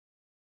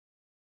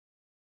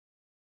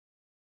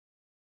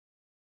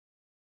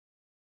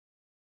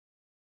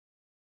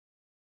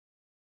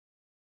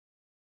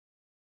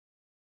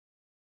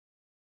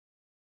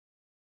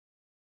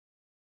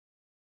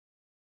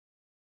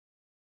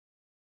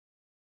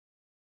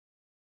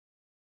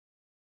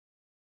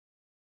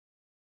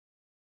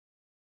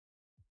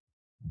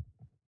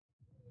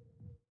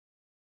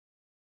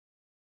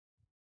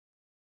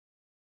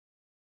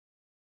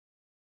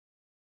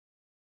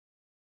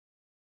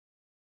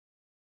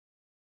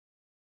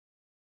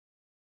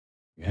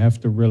You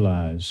have to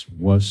realize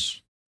what's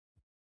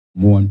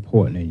more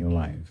important in your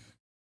life.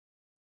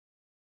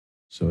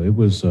 So it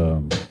was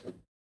that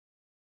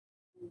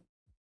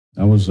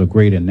was a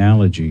great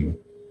analogy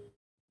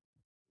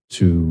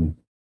to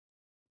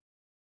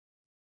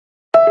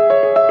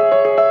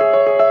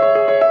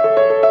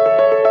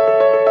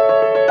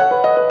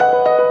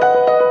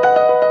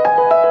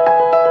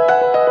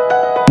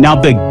now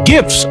the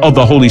gifts of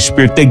the Holy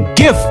Spirit, the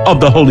gift of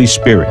the Holy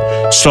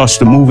Spirit starts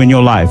to move in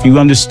your life. You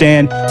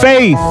understand?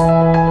 Faith.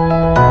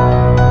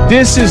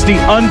 This is the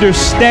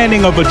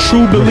understanding of a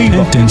true believer.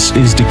 Repentance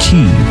is the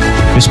key.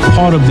 It's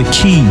part of the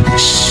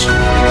keys.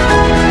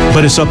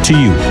 But it's up to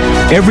you.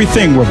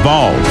 Everything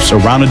revolves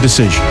around a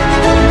decision.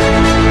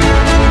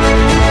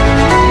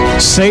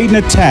 Satan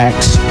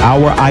attacks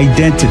our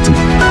identity.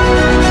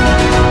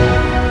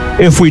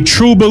 If we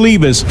true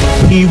believers,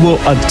 he will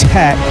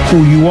attack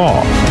who you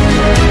are.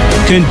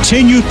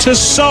 Continue to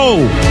sow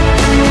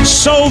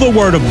the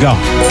word of God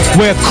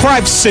where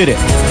Christ sitteth.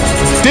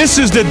 This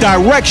is the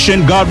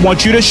direction God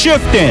wants you to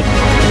shift in.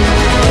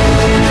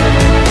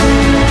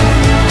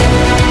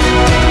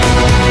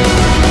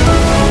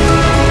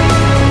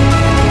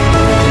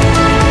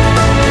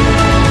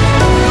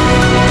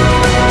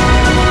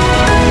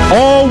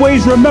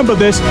 Always remember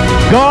this.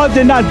 God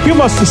did not give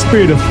us the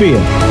spirit of fear,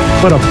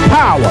 but of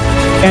power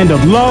and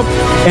of love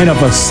and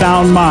of a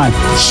sound mind.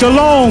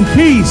 Shalom,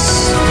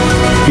 peace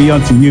be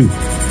unto you.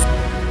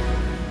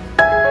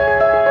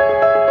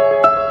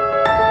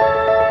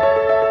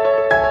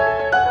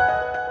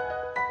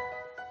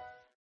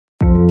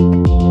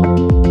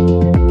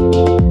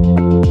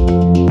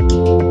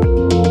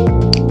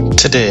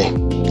 Today,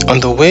 on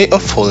the Way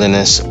of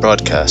Holiness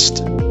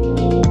broadcast,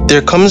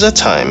 there comes a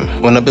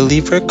time when a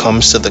believer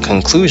comes to the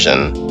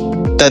conclusion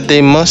that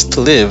they must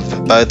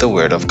live by the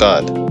Word of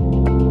God,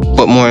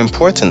 but more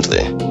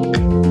importantly,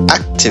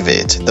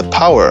 activate the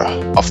power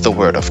of the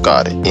Word of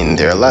God in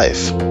their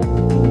life.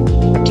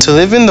 To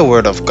live in the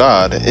Word of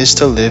God is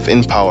to live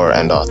in power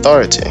and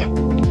authority.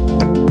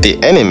 The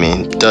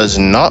enemy does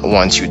not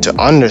want you to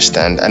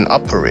understand and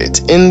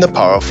operate in the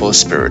powerful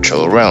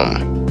spiritual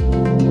realm.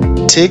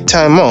 Take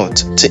time out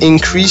to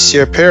increase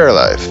your prayer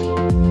life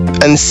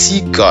and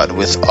seek God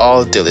with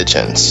all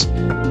diligence,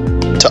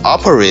 to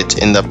operate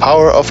in the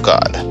power of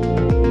God.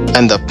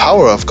 And the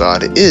power of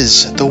God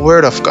is the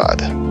Word of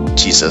God,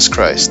 Jesus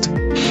Christ.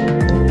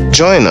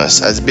 Join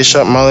us as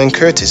Bishop Marlon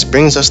Curtis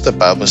brings us the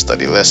Bible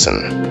study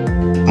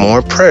lesson.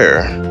 More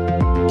prayer,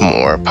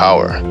 more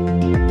power.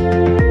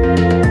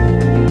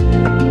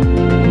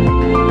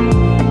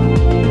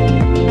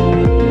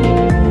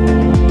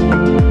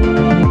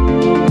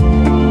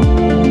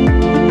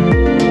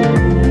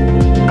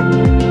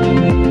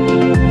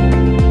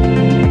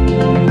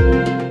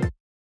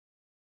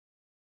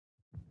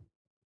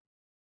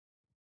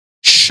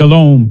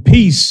 Shalom,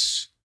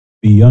 peace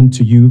be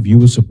unto you,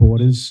 viewer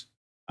supporters.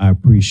 I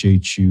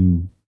appreciate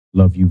you,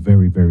 love you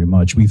very, very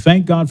much. We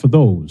thank God for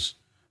those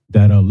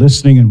that are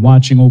listening and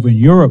watching over in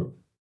Europe.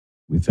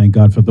 We thank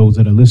God for those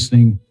that are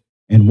listening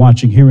and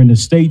watching here in the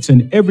States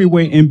and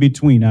everywhere in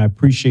between. I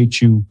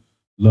appreciate you,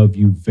 love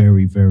you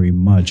very, very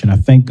much. And I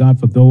thank God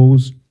for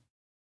those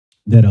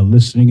that are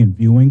listening and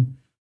viewing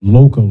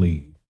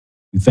locally.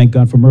 We thank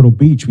God for Myrtle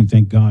Beach. We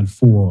thank God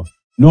for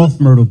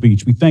North Myrtle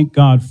Beach. We thank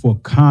God for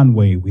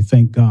Conway. We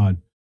thank God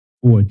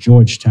for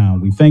Georgetown.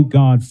 We thank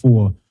God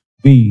for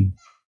the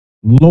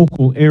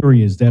local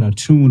areas that are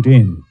tuned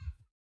in.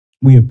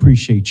 We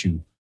appreciate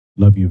you.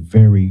 Love you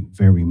very,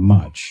 very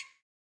much.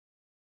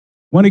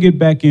 Want to get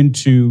back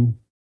into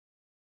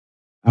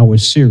our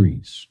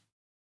series,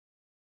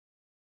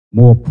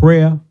 More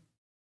Prayer,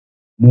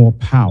 More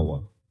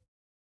Power,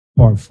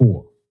 Part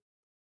 4.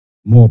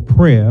 More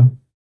Prayer,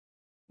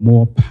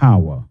 More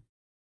Power,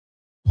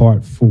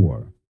 Part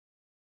 4.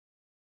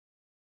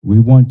 We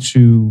want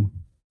to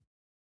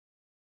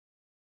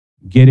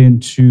get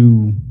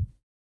into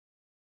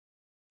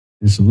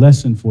this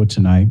lesson for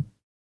tonight.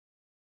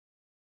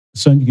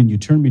 Son, can you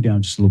turn me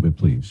down just a little bit,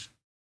 please?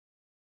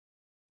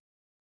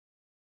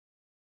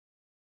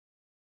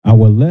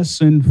 Our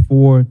lesson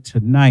for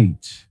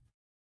tonight.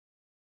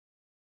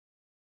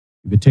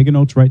 If you're taking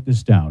notes, write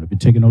this down. If you're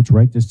taking notes,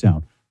 write this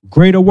down.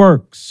 Greater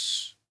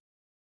works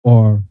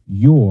are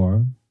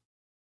your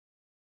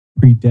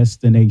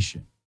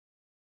predestination.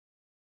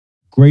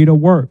 Greater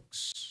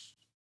works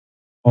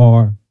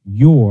are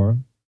your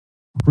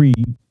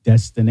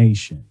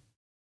predestination.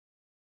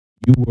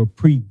 You were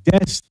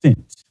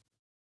predestined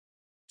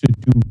to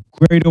do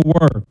greater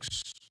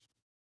works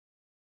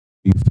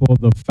before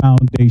the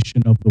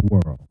foundation of the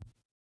world.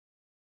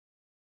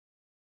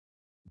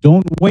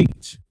 Don't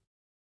wait.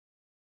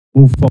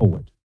 Move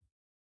forward.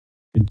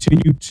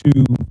 Continue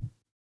to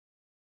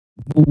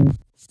move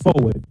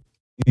forward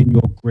in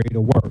your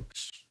greater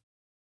works.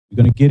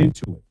 We're going to get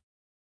into it.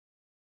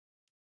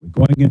 We're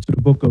going into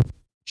the book of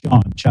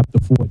John, chapter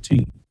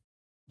 14.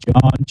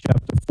 John,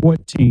 chapter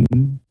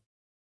 14,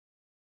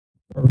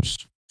 verse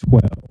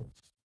 12.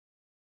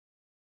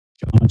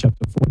 John,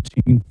 chapter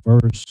 14,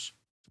 verse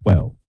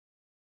 12.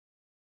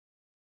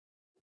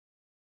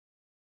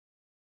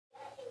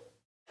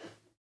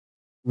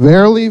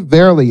 Verily,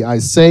 verily, I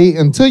say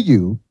unto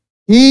you,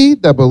 he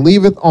that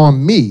believeth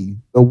on me,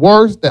 the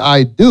works that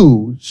I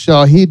do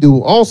shall he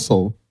do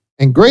also,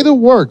 and greater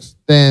works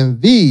than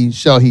these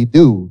shall he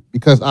do,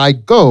 because I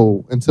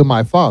go unto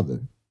my Father.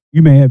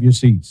 You may have your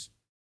seats.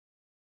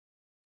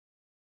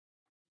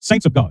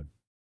 Saints of God,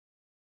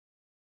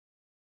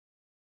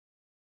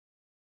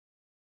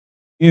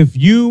 if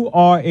you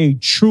are a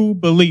true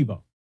believer,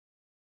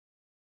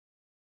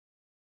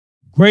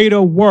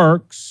 greater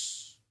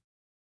works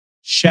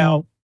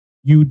shall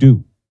you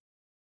do.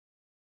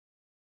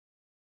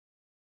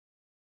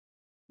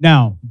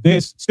 Now,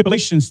 there's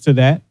stipulations to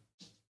that.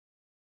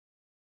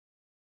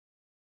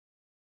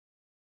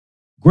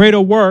 Greater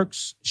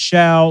works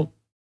shall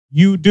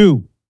you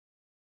do.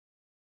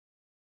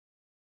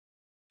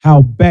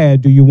 How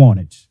bad do you want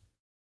it?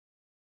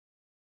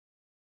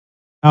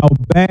 How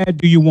bad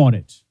do you want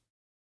it?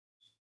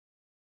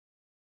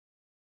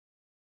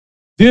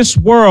 This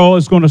world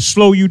is going to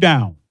slow you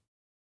down.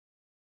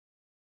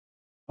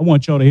 I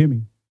want y'all to hear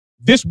me.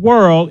 This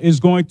world is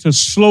going to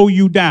slow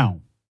you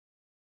down.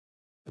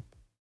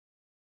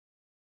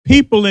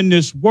 People in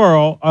this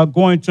world are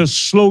going to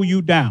slow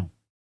you down.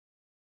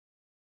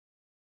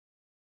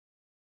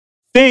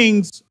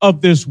 Things of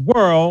this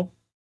world,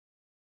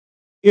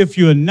 if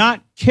you're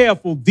not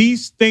careful,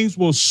 these things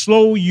will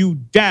slow you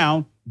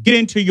down, get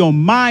into your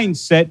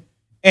mindset,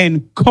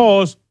 and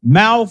cause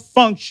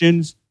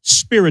malfunctions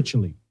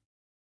spiritually.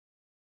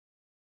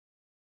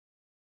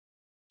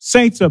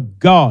 Saints of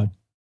God,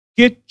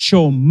 get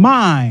your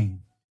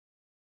mind,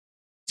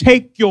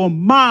 take your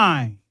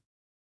mind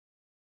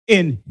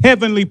in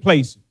heavenly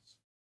places.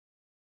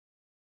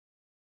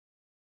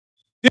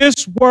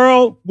 This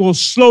world will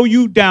slow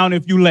you down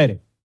if you let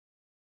it.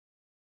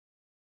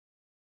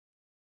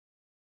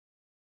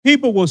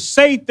 People will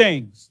say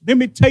things. Let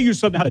me tell you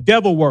something how the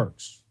devil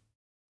works.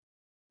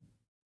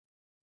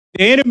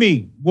 The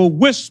enemy will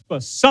whisper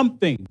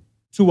something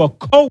to a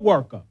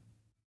coworker,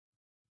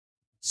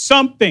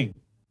 something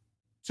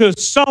to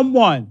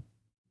someone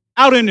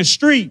out in the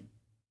street,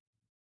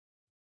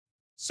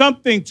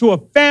 something to a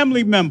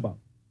family member.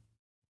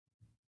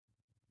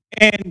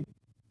 And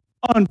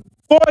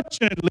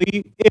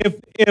unfortunately, if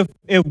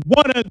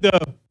one of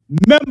the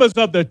members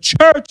of the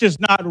church is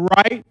not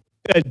right,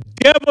 the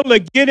devil will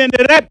get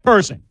into that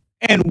person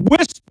and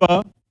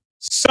whisper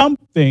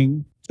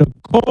something to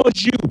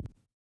cause you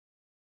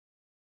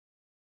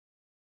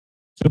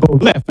to go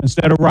left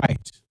instead of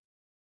right.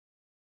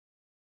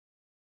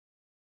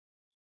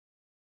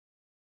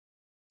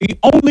 The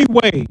only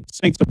way,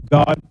 saints of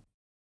God,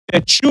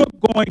 that you're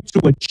going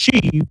to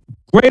achieve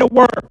greater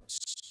works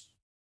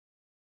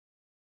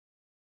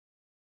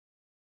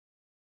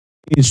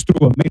is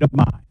through a made-up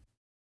mind.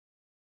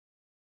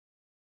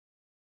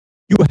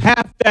 You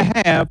have to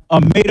have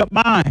a made-up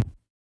mind.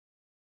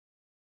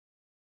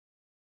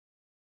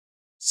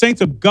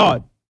 Saints of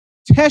God,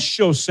 test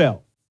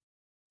yourself.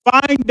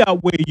 Find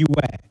out where you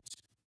at.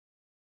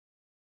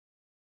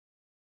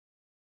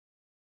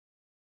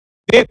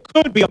 There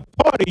could be a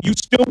part of you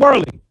still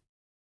worldly.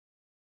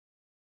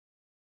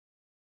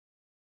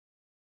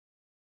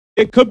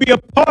 There could be a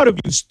part of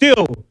you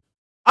still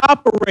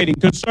operating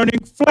concerning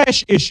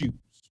flesh issues.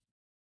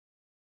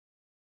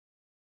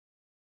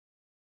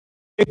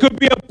 It could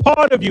be a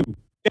part of you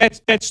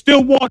that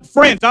still want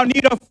friends. I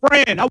need a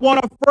friend. I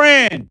want a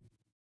friend.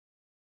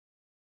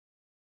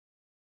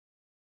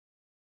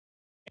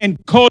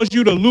 And cause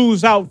you to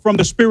lose out from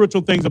the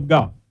spiritual things of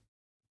God.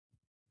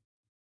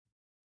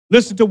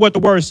 Listen to what the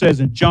word says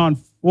in John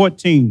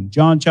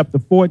chapter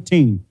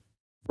 14,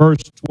 verse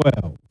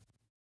 12.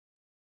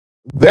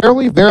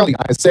 Verily, verily,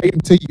 I say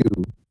unto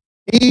you,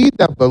 he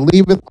that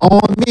believeth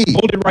on me.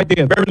 Hold it right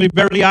there. Verily,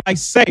 verily, I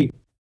say.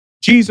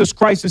 Jesus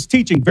Christ is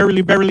teaching.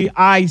 Verily, verily,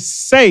 I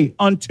say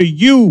unto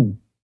you,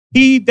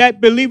 he that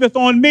believeth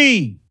on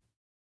me.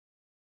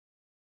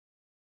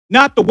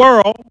 Not the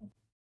world,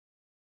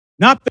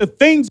 not the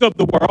things of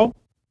the world,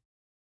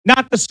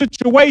 not the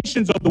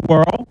situations of the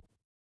world,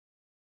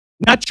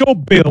 not your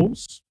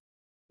bills,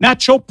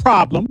 not your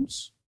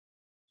problems,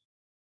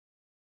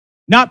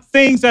 not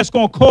things that's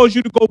going to cause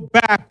you to go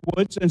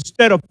backwards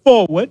instead of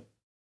forward.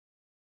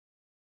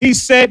 He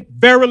said,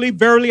 verily,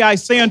 verily, I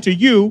say unto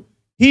you,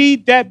 he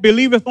that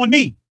believeth on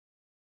me.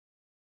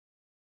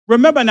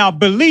 Remember now,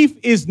 belief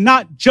is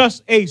not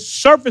just a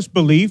surface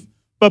belief,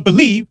 but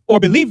believe or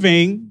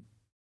believing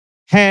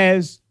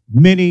has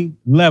many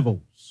levels.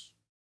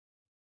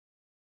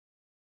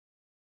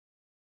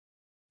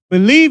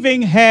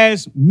 Believing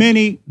has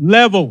many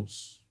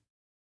levels.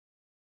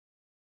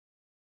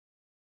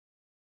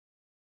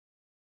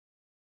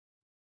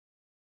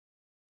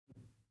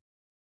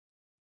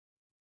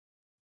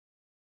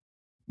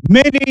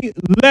 Many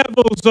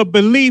levels of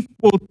belief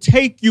will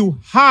take you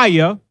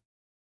higher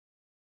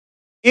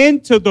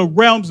into the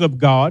realms of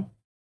God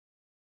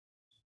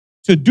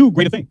to do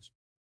greater things.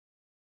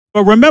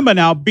 But remember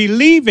now,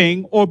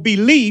 believing or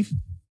belief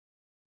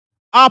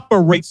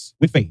operates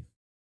with faith.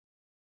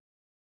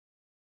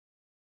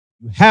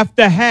 You have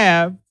to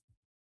have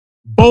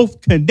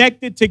both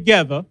connected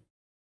together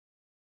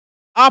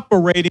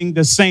operating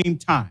the same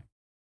time.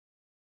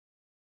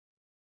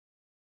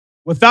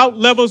 Without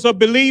levels of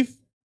belief,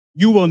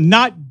 you will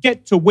not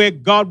get to where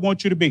God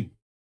wants you to be.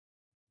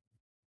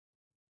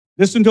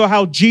 Listen to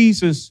how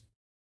Jesus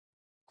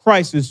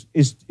Christ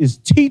is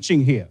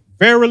teaching here.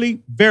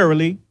 Verily,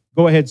 verily,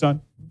 go ahead,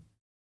 son.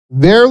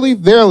 Verily,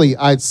 verily,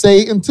 I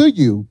say unto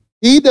you,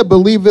 he that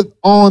believeth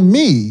on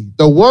me,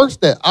 the works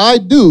that I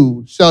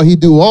do, shall he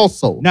do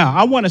also. Now,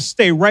 I want to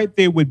stay right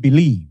there with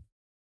believe.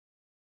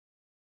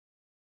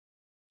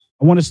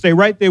 I want to stay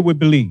right there with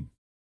believe.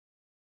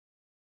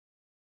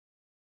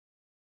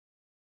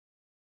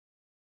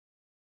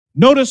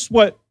 Notice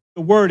what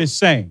the word is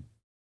saying.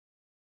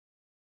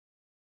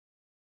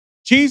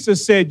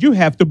 Jesus said you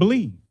have to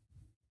believe.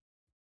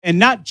 And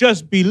not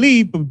just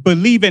believe, but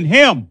believe in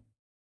him.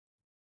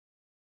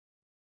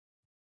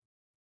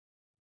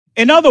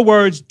 In other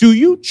words, do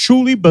you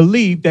truly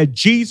believe that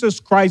Jesus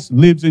Christ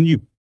lives in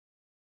you?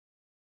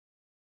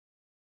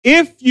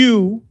 If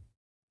you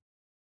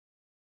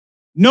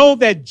know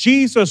that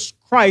Jesus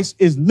Christ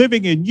is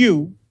living in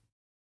you,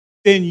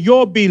 then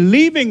your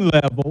believing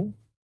level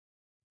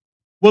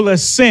will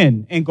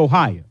ascend and go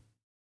higher.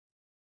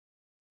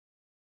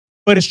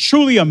 But it's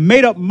truly a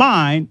made-up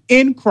mind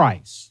in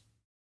Christ.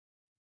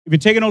 If you're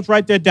taking notes,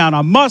 write that down.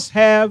 I must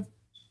have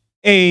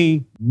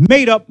a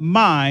made-up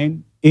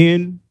mind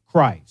in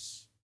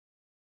Christ.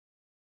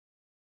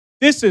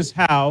 This is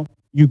how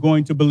you're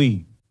going to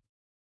believe.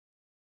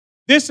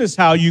 This is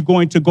how you're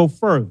going to go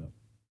further.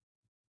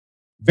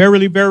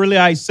 Verily, verily,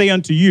 I say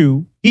unto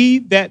you, he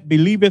that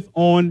believeth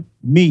on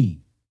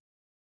me.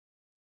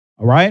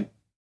 All right?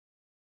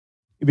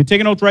 If you're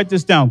taking notes, write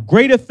this down.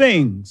 Greater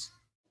things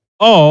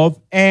of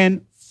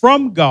and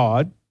from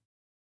God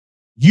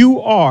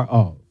you are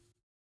of.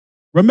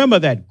 Remember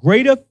that.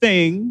 Greater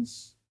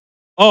things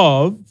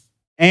of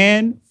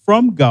and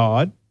from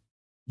God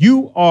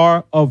you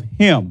are of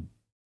him.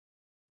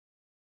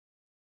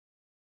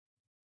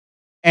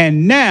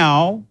 And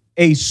now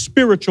a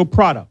spiritual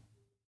product.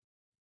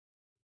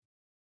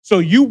 So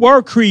you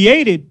were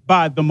created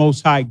by the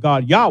Most High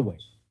God, Yahweh,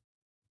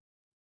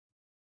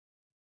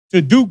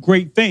 to do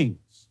great things.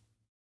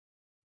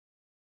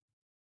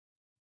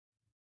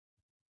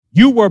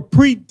 You were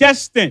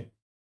predestined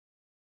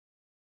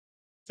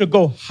to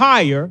go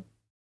higher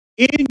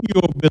in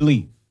your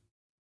belief.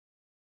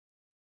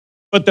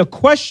 But the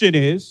question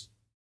is,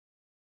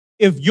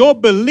 if your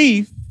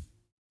belief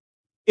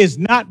is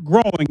not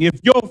growing, if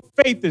your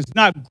faith is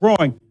not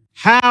growing,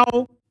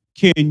 how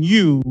can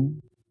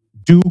you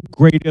do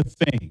greater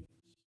things?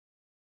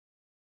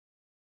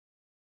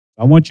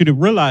 I want you to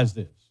realize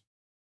this.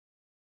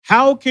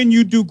 How can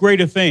you do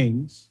greater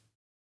things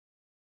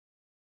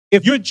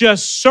if you're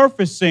just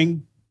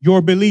surfacing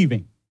your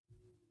believing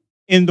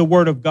in the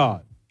Word of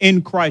God,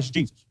 in Christ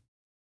Jesus?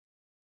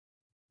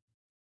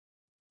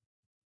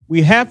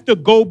 We have to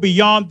go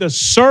beyond the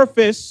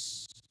surface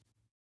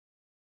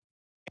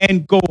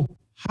and go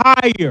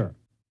higher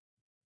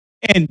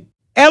and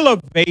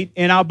elevate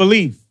in our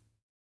belief.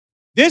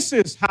 This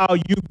is how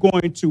you're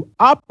going to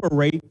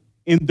operate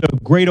in the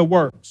greater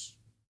works.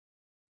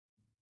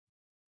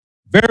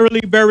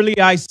 Verily, verily,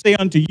 I say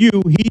unto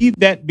you, he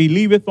that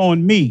believeth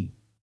on me.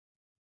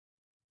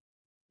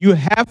 You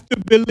have to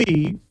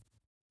believe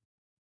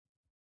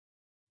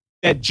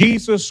that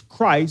Jesus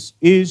Christ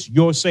is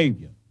your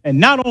Savior. And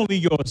not only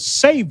your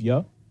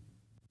Savior,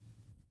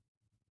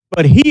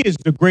 but he is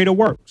the greater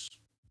works.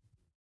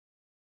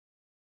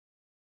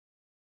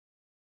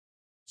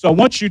 So I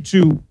want you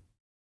to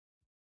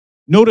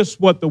notice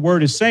what the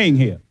word is saying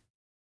here.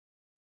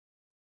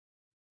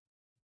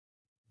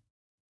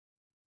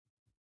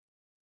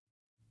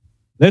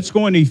 Let's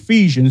go into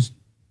Ephesians.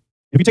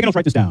 If you're taking notes,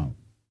 write this down.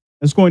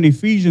 Let's go into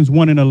Ephesians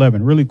 1 and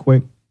 11 really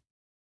quick.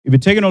 If you're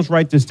taking notes,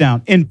 write this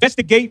down.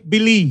 Investigate,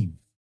 believe.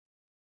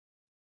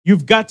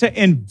 You've got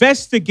to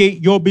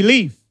investigate your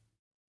belief.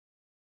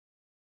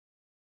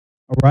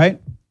 All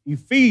right?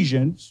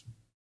 Ephesians.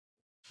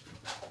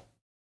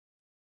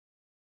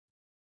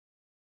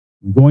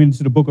 We're going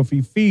into the book of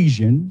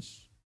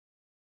Ephesians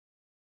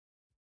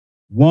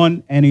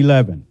 1 and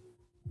 11.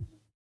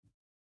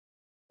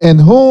 In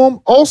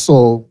whom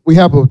also we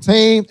have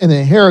obtained an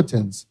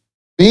inheritance,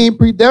 being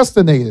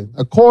predestinated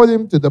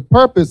according to the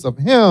purpose of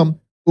him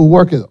who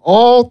worketh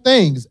all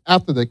things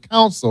after the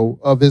counsel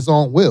of his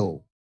own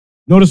will.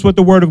 Notice what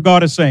the word of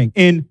God is saying.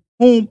 In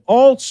whom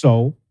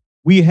also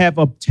we have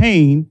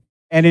obtained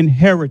an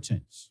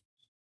inheritance.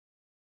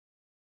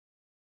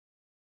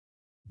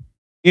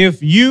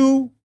 If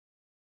you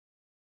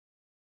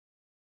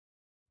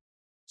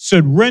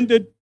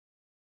surrendered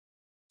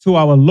to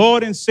our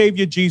Lord and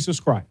Savior Jesus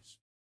Christ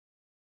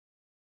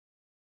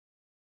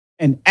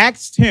and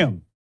asked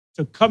him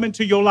to come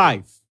into your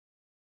life,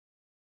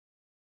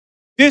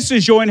 this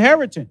is your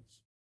inheritance.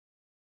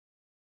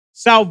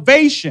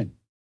 Salvation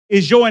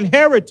is your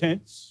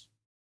inheritance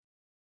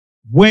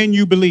when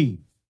you believe.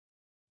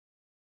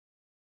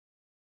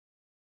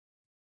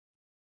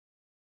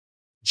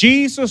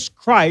 Jesus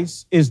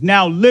Christ is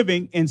now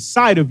living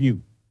inside of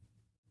you.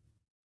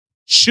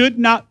 Should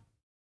not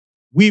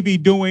we be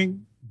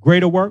doing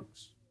greater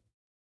works?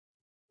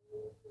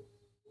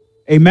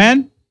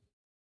 Amen?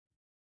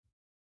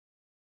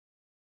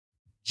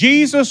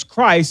 Jesus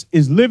Christ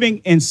is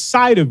living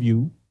inside of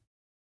you.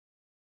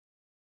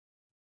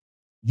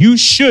 You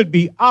should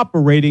be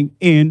operating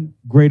in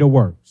greater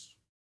works.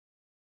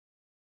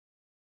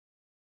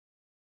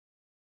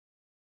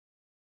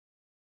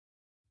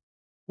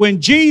 When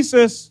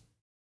Jesus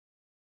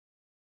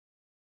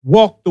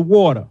walked the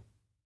water,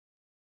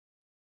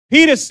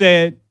 Peter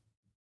said,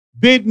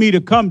 "Bid me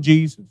to come,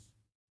 Jesus."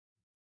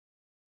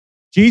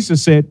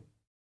 Jesus said,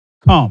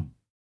 "Come."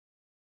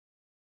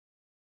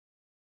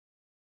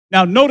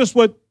 Now notice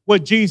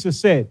what Jesus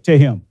said to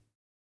him.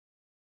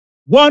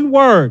 One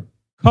word,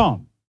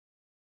 come.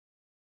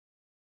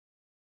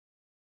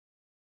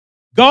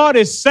 God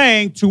is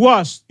saying to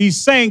us, he's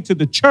saying to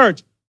the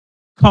church,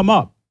 come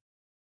up.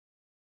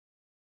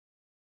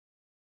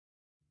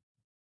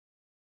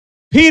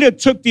 Peter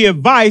took the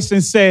advice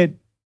and said,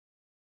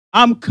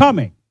 I'm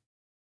coming.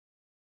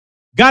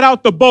 Got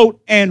out the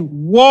boat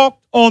and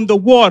walked on the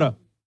water.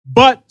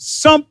 But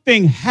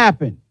something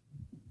happened.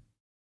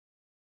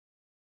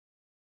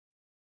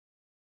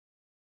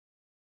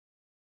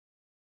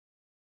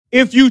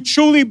 If you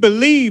truly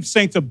believe,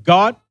 saints of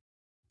God,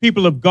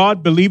 people of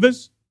God,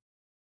 believers,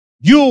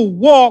 you'll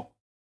walk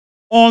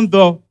on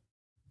the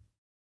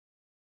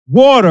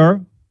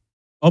water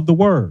of the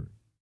word.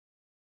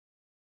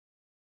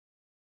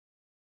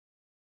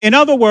 In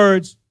other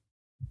words,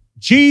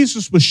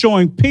 Jesus was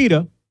showing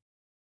Peter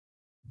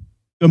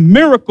the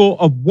miracle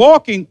of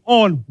walking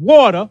on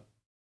water,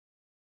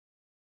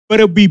 but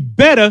it'll be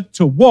better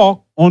to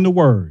walk on the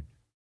word.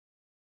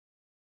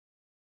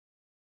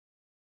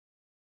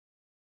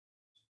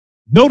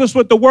 Notice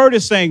what the word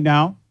is saying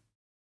now.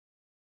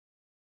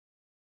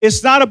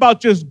 It's not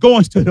about just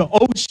going to the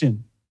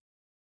ocean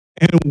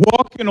and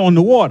walking on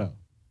the water.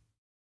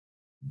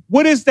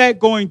 What is that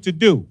going to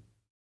do?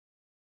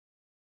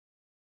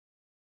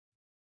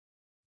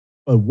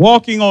 But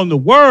walking on the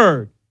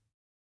word,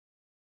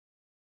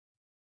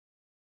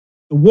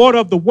 the water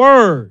of the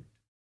word,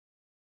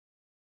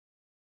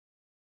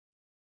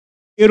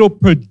 it'll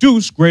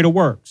produce greater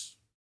works.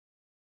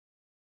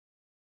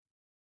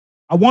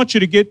 I want you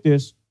to get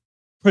this.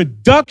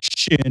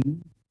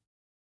 Production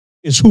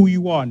is who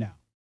you are now.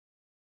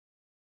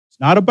 It's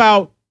not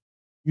about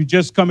you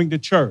just coming to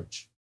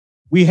church.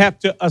 We have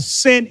to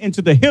ascend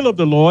into the hill of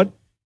the Lord.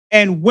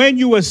 And when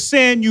you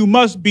ascend, you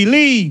must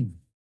believe.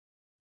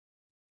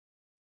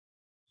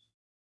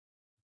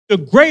 The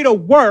greater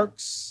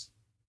works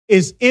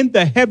is in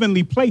the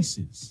heavenly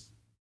places.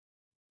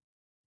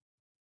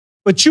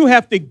 But you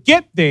have to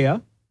get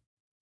there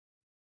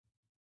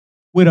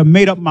with a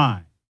made-up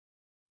mind,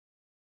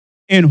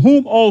 in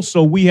whom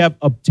also we have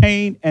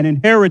obtained an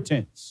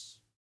inheritance.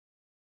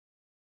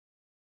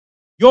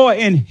 Your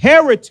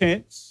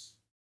inheritance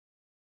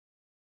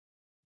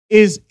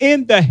is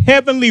in the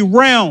heavenly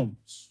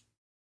realms.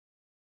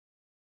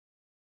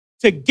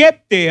 To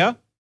get there,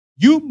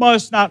 you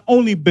must not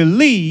only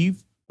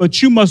believe,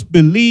 but you must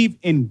believe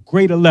in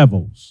greater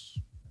levels.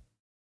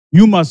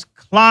 You must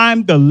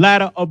climb the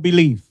ladder of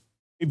belief.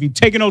 If you're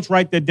taking notes,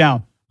 write that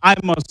down. I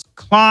must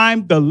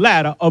climb the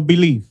ladder of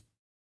belief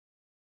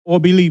or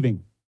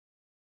believing.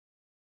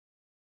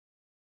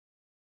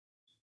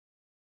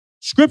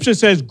 Scripture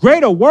says,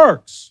 greater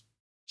works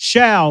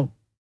shall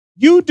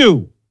you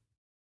do.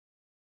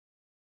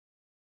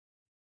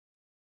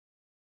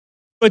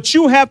 But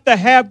you have to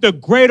have the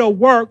greater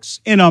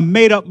works in a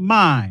made-up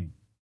mind.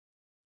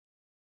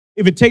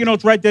 If you're taking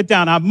notes, write that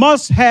down. I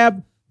must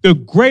have the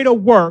greater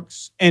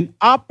works and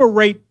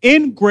operate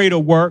in greater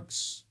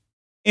works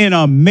in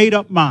a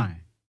made-up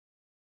mind,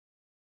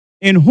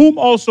 in whom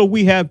also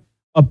we have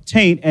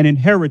obtained an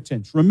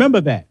inheritance.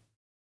 Remember that.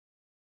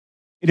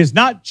 It is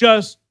not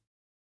just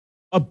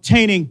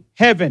obtaining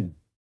heaven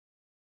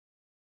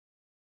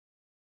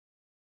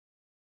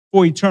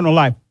for eternal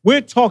life.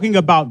 We're talking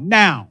about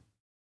now.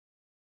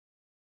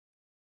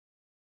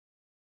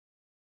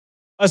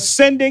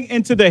 Ascending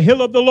into the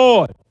hill of the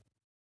Lord.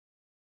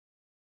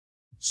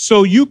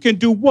 So you can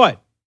do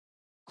what?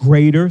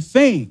 Greater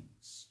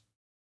things.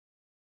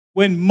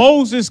 When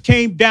Moses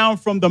came down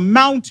from the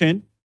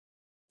mountain,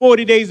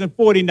 40 days and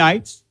 40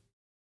 nights,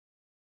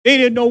 they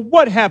didn't know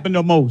what happened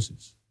to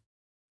Moses.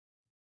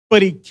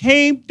 But he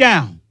came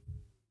down.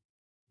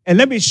 And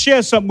let me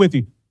share something with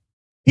you.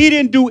 He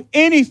didn't do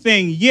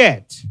anything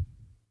yet,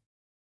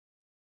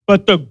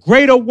 but the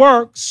greater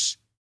works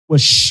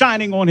was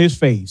shining on his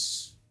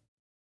face.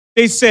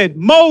 They said,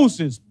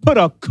 Moses, put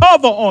a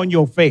cover on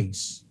your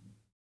face.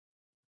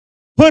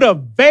 Put a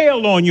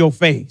veil on your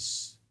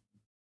face.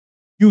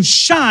 You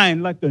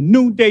shine like the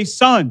noonday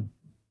sun.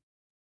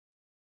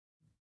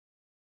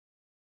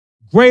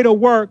 Greater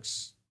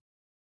works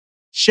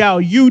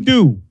shall you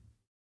do,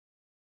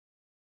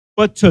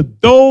 but to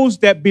those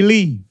that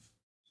believe.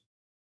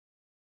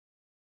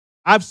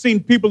 I've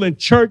seen people in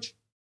church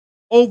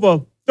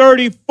over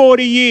 30,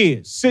 40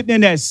 years sitting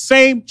in that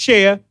same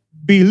chair,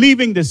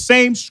 believing the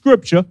same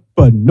scripture,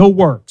 but no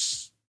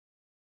works.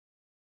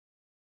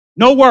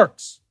 No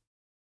works.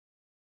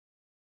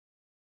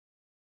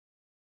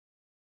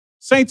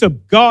 Saints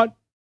of God,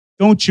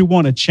 don't you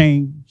want to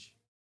change?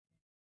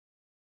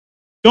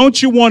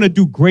 Don't you want to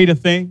do greater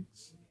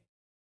things?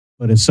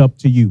 But it's up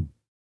to you.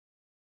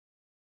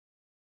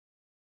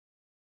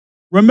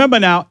 Remember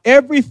now,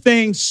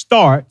 everything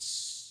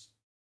starts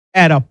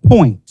at a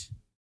point,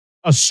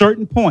 a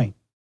certain point.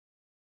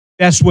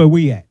 That's where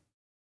we at.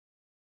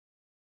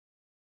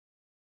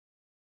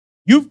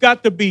 You've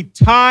got to be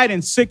tired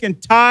and sick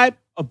and tired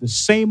of the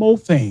same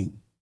old thing.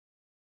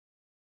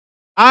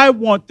 I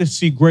want to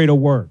see greater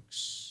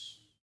works.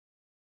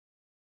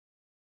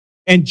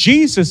 And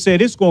Jesus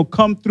said it's going to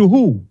come through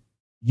who?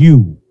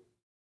 You.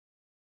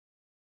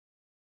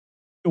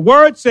 The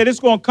word said it's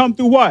going to come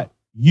through what?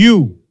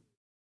 You.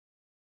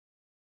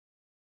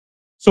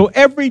 So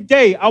every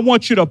day I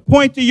want you to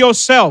point to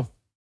yourself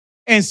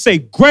and say,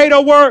 greater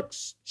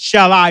works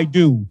shall I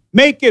do.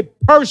 Make it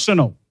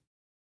personal.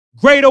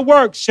 Greater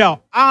works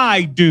shall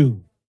I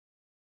do.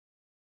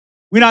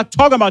 We're not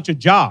talking about your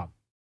job.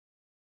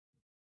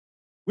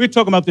 We're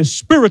talking about this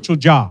spiritual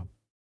job.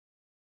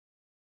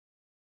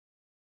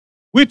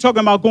 We're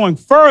talking about going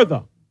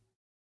further.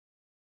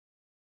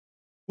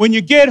 When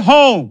you get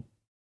home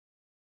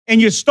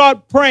and you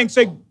start praying,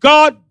 say,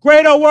 God,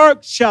 greater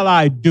work shall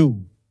I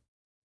do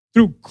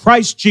through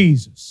Christ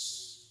Jesus.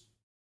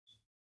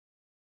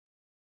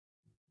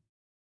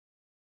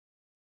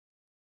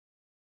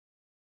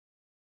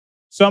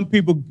 Some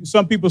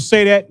people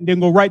say that and then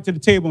go right to the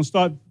table and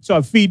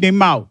start feeding their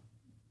mouth.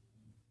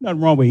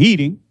 Nothing wrong with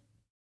eating.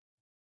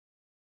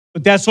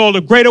 But that's all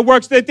the greater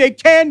works that they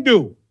can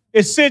do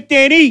is sit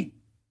there and eat.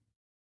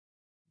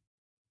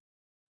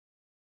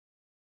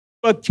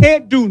 But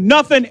can't do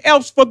nothing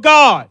else for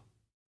God.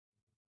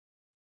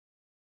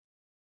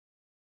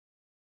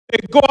 They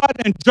go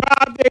out and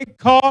drive their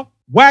car,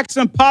 wax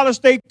and polish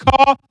their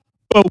car,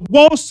 but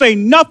won't say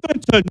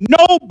nothing to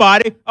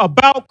nobody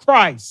about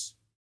Christ.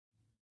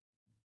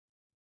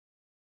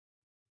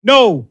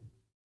 No,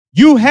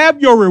 you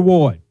have your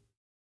reward.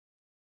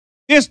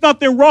 There's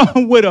nothing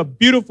wrong with a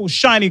beautiful,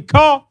 shiny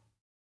car,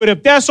 but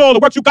if that's all the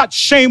work you got,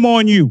 shame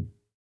on you.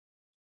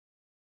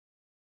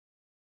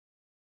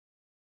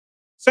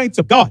 Saints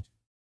of God,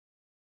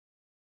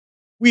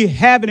 we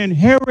have an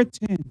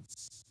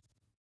inheritance.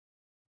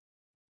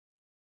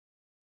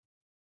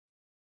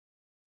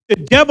 The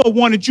devil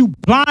wanted you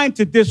blind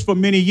to this for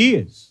many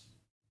years.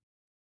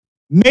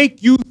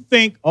 Make you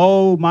think,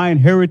 oh, my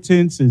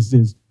inheritance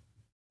is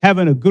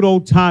having a good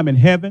old time in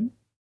heaven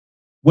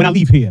when I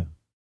leave here.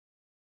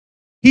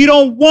 He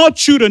don't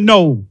want you to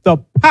know the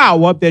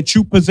power that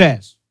you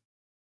possess.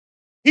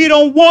 He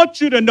don't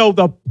want you to know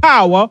the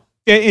power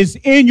that is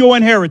in your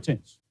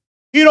inheritance.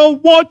 He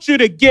don't want you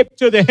to get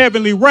to the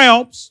heavenly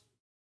realms.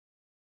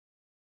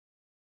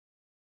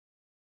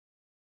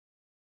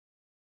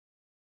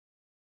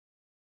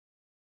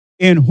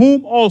 In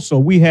whom also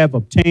we have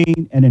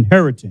obtained an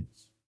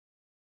inheritance,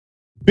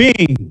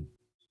 being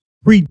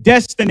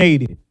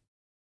predestinated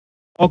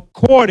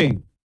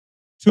according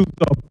to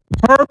the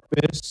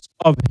purpose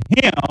of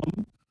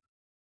him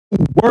who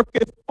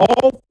worketh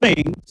all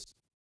things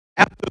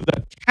after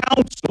the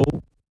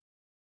counsel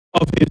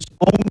of his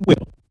own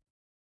will.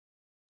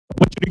 I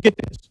want you to get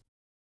this.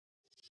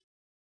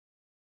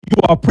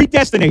 You are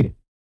predestinated.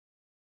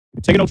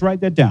 You're taking notes,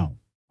 write that down.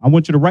 I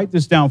want you to write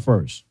this down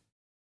first.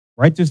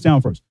 Write this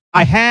down first.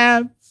 I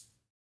have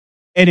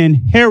an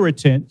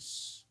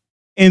inheritance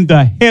in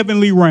the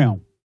heavenly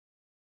realm.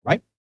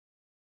 Right?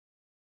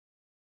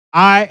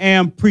 I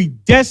am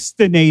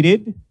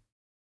predestinated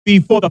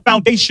before the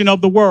foundation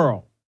of the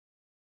world.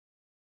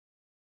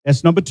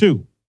 That's number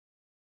 2.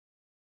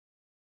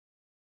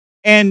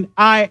 And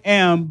I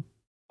am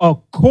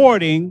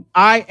according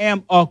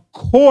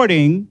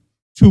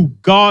to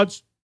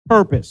God's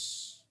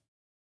purpose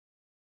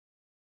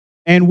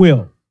and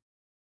will.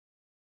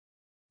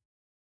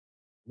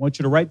 I want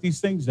you to write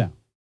these things down.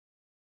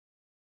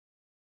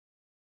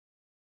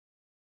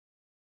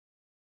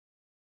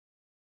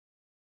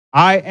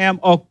 I am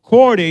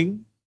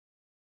according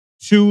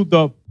to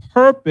the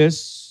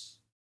purpose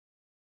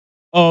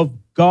of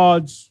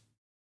God's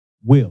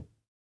will.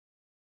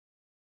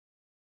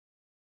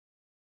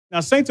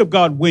 Now, saints of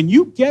God, when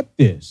you get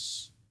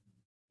this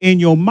in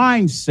your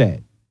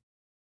mindset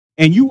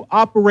and you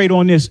operate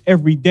on this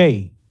every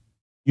day,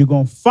 you're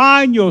going to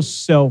find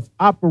yourself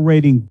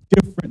operating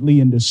differently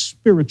in the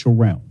spiritual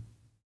realm.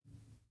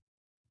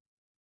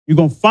 You're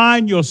going to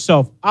find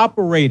yourself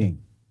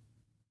operating,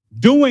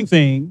 doing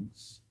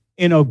things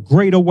in a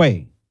greater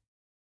way.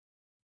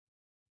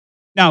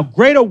 Now,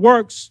 greater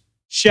works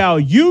shall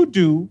you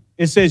do.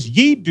 It says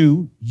ye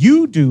do,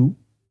 you do.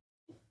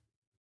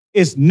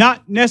 It's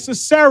not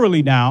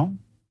necessarily now.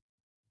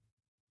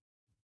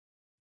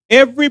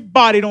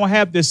 Everybody don't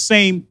have the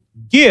same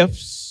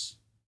gifts,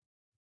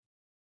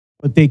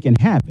 but they can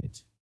have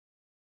it.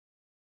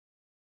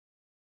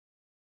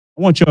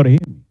 I want y'all to hear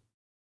me.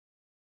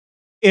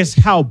 It's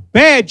how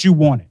bad you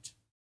want it.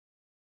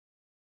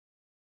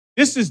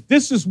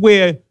 This is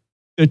where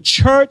the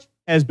church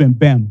has been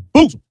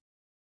bamboozled.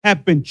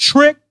 have been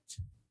tricked,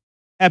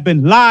 have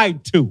been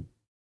lied to.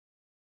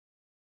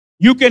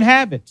 You can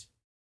have it,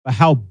 but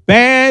how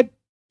bad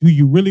do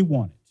you really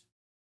want it?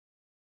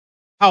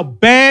 How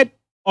bad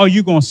are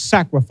you going to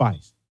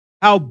sacrifice?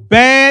 How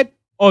bad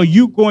are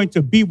you going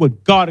to be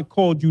what God had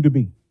called you to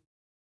be?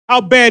 How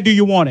bad do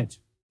you want it?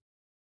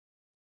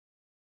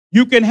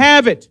 You can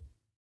have it.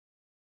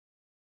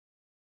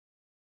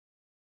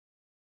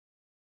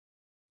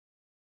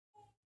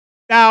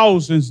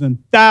 Thousands and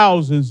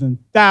thousands and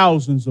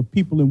thousands of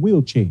people in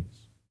wheelchairs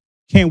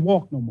can't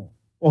walk no more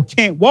or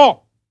can't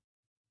walk.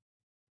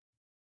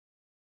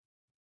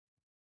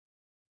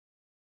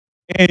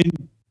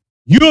 And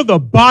you're the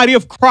body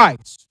of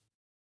Christ.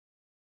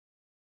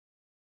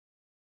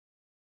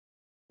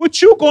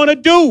 What you going to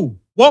do?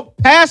 Walk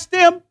past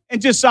them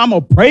and just say, I'm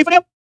going to pray for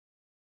them?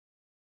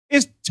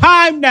 It's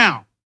time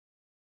now.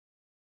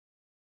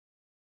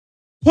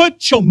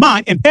 Put your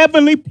mind in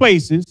heavenly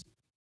places,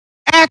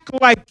 act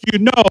like you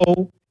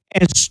know,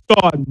 and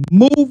start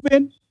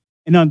moving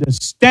and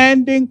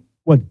understanding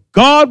what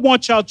God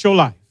wants out your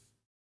life.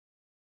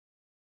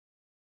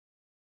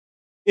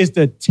 Is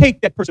to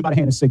take that person by the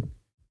hand and say,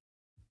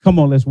 come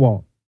on, let's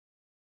walk.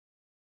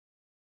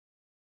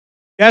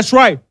 That's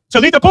right.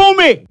 Talitha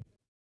Kumi,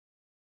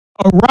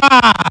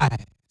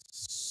 arise.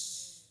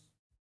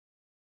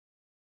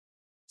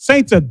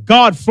 Saints of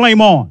God,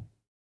 flame on.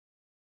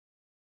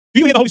 Do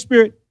you hear the Holy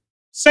Spirit?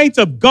 Saints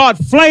of God,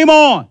 flame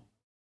on.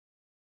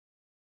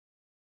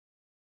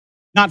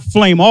 Not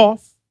flame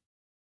off.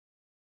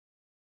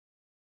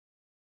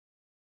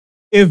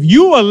 If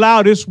you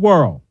allow this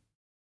world,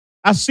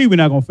 I see we're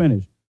not going to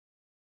finish.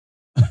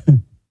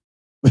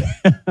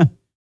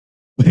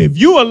 But if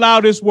you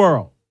allow this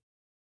world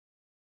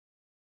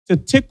to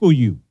tickle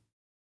you,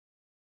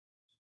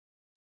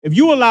 if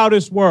you allow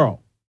this world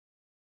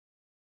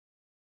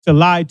to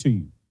lie to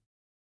you,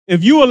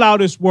 if you allow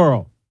this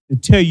world to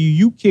tell you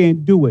you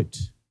can't do it,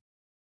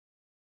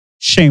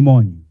 shame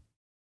on you.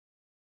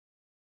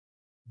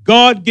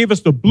 God gave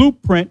us the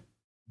blueprint.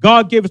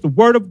 God gave us the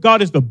word of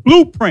God as the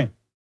blueprint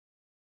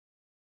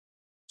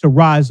to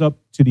rise up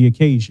to the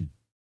occasion.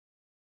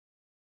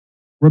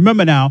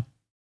 Remember now,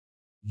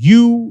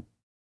 you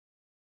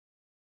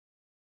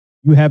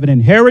have an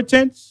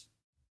inheritance.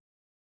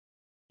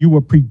 You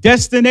were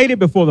predestinated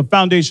before the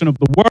foundation of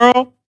the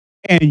world,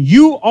 and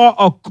you are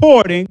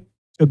according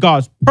to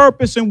God's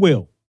purpose and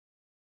will.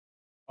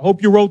 I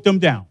hope you wrote them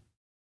down.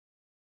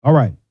 All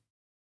right.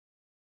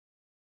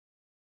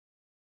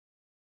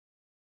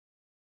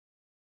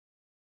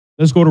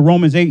 Let's go to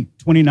Romans 8,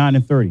 29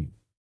 and 30.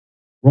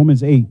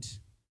 Romans 8.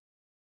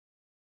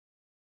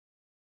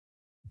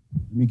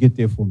 Let me get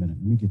there for a minute.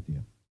 Let me get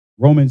there.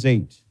 Romans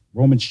 8.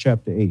 Romans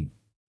chapter 8.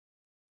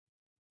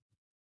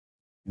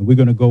 And we're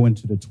going to go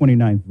into the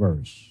 29th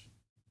verse.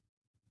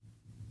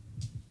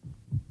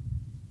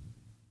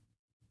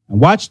 And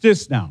watch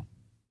this now.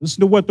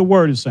 Listen to what the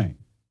word is saying.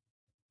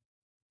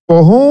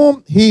 For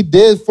whom he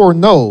did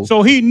foreknow.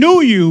 So he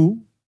knew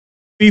you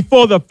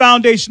before the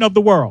foundation of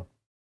the world.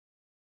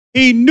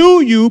 He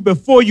knew you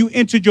before you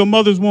entered your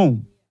mother's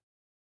womb.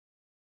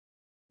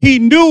 He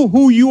knew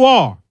who you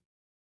are.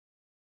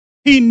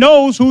 He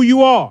knows who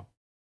you are.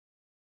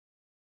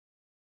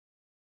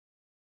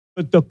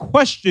 But the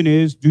question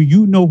is, do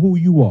you know who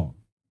you are?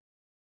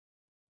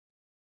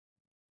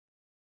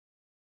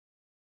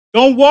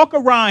 Don't walk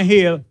around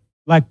here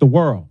like the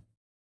world.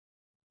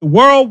 The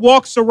world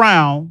walks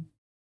around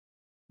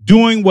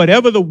doing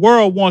whatever the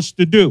world wants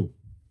to do.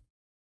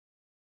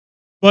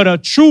 But a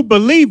true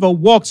believer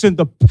walks in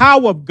the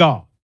power of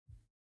God.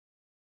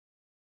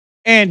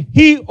 And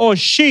he or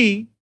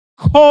she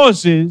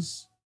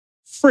causes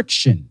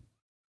friction,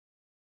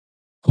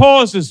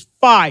 causes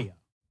fire,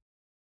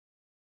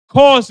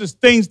 causes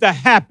things to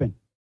happen.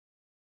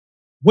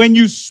 When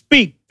you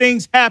speak,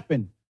 things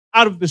happen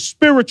out of the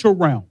spiritual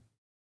realm.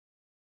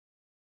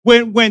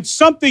 When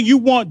something you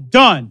want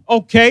done,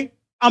 okay,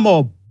 I'm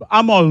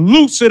gonna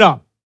loose it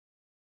up.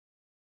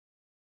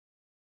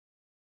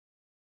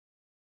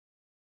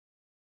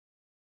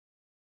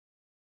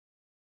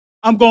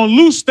 I'm going to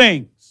loose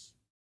things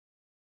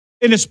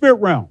in the spirit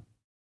realm.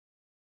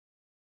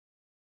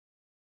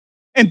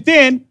 And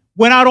then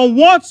when I don't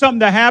want something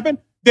to happen,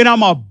 then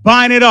I'm going to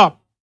bind it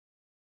up.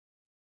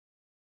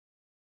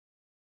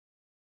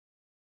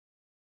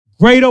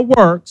 Greater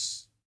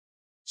works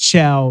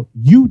shall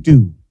you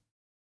do.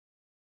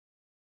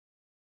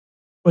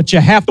 But you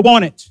have to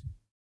want it.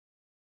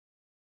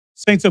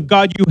 Saints of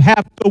God, you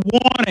have to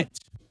want it.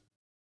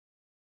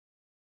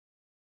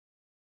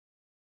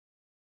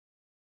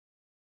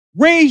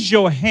 Raise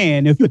your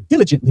hand if you're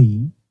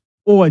diligently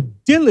or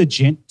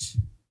diligent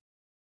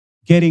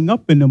getting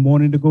up in the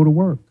morning to go to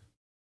work.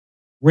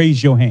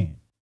 Raise your hand.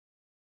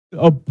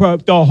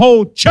 The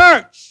whole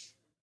church.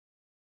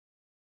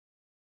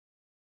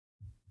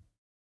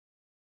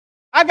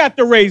 I got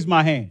to raise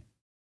my hand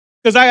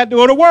because I got to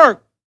go to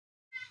work.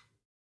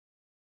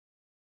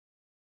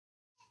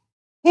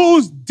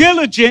 Who's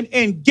diligent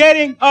in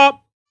getting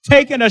up,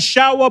 taking a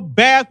shower,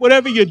 bath,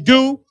 whatever you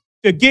do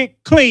to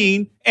get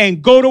clean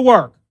and go to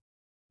work?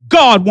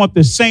 God wants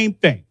the same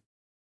thing.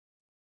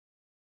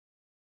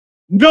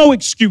 No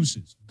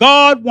excuses.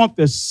 God wants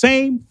the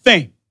same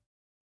thing.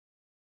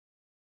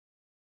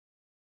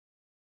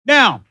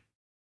 Now,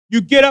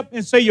 you get up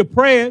and say your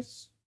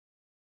prayers,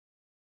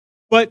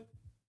 but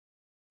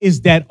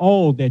is that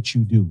all that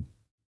you do?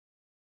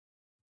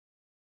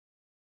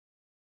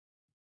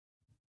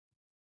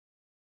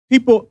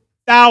 People,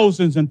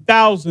 thousands and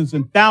thousands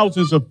and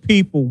thousands of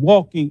people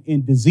walking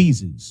in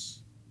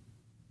diseases.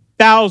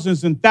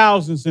 Thousands and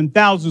thousands and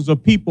thousands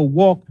of people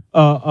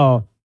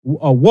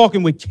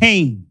walking with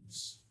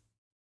canes,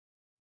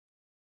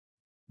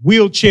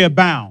 wheelchair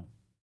bound.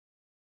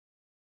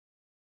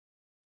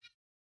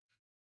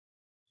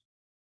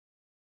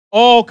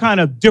 All kind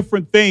of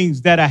different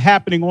things that are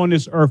happening on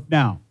this earth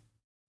now.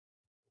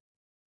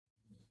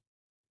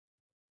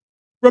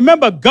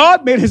 Remember,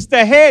 God made us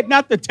the head,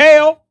 not the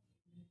tail.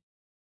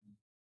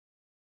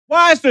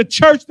 Why is the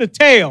church the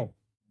tail?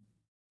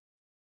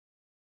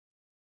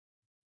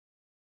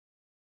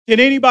 Can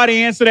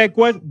anybody answer that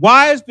question?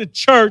 Why is the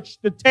church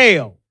the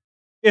tail?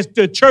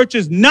 The church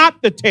is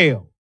not the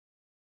tail.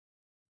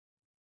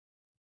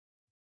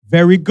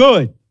 Very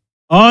good.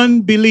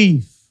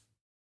 Unbelief.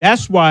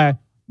 That's why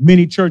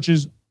many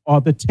churches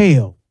are the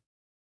tail.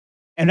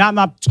 And I'm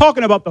not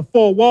talking about the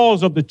four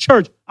walls of the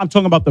church. I'm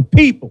talking about the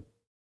people.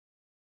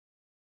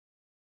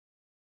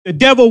 The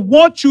devil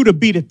wants you to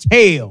be the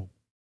tail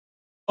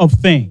of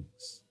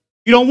things.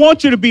 He don't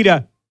want you to be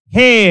the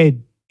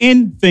head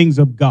in things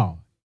of God.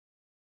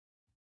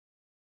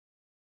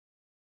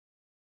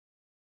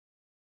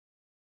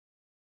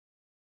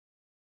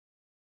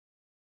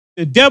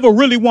 The devil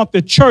really wants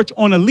the church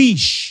on a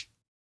leash,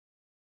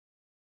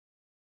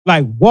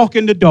 like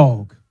walking the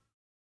dog.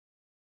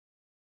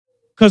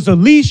 Because the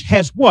leash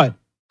has what?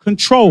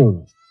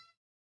 Control.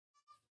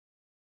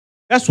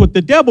 That's what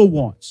the devil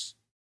wants.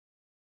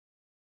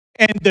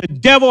 And the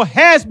devil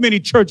has many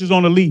churches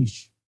on a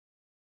leash.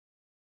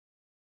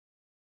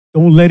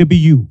 Don't let it be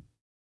you.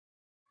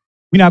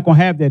 We're not going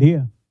to have that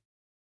here.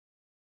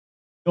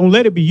 Don't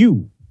let it be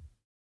you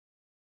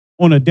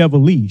on a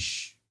devil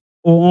leash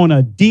or on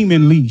a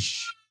demon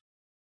leash.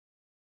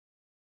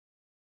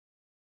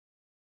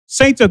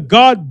 Saints of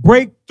God,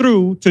 break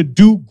through to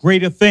do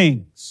greater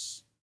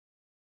things.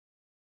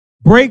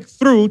 Break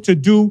through to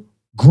do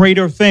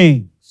greater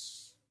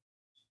things.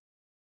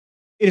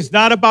 It is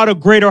not about a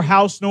greater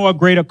house, nor a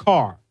greater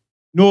car,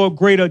 nor a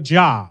greater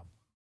job.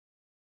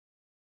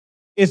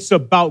 It's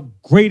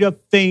about greater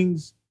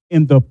things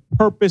in the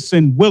purpose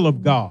and will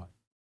of God.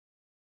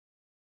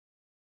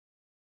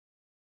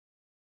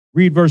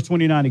 Read verse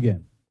 29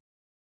 again.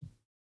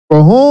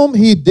 For whom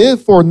he did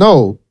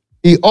foreknow,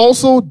 he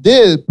also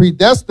did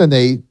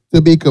predestinate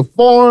to be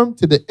conformed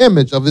to the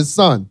image of his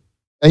Son,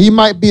 that he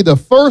might be the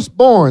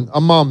firstborn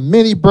among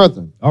many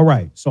brethren. All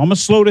right, so I'm going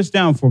to slow this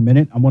down for a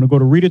minute. I'm going to go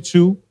to Reader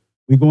 2.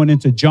 We're going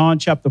into John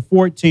chapter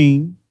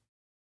 14.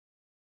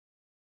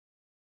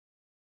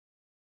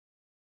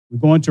 We're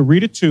going to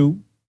Reader 2,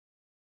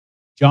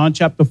 John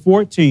chapter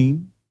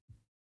 14,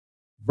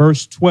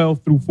 verse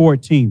 12 through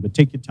 14, but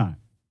take your time.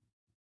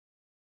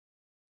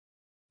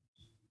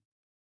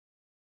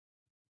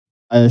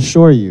 I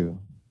assure you,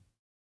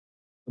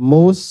 I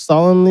most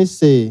solemnly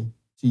say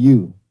to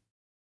you,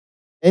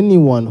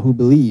 anyone who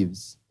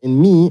believes in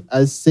me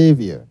as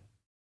Savior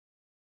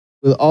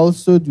will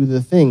also do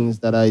the things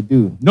that I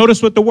do.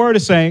 Notice what the word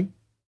is saying.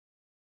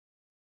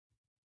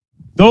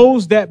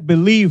 Those that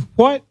believe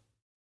what?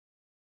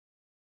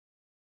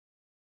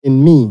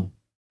 In me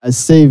as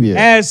Savior.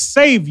 As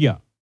Savior.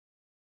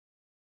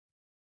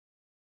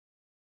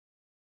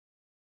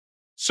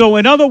 So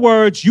in other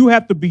words, you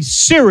have to be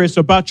serious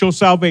about your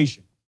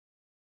salvation.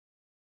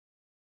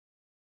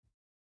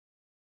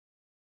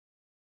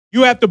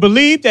 You have to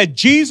believe that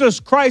Jesus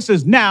Christ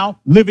is now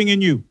living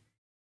in you.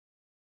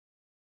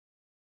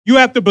 You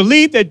have to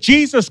believe that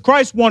Jesus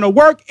Christ wants to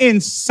work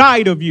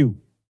inside of you.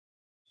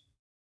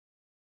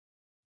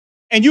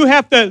 And you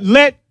have to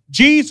let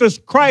Jesus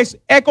Christ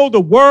echo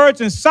the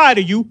words inside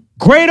of you.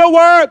 Greater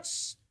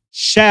works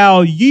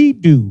shall ye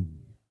do.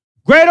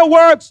 Greater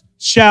works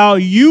shall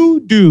you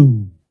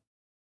do.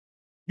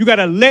 You got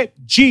to let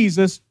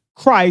Jesus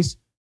Christ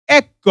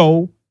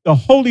echo, the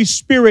Holy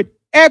Spirit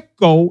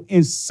echo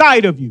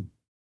inside of you.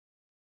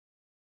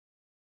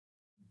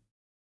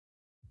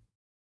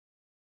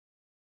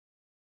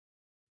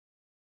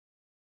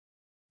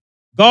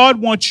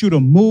 God wants you to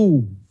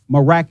move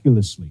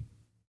miraculously.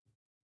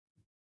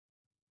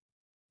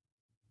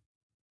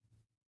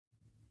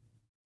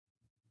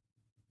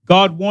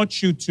 God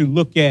wants you to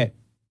look at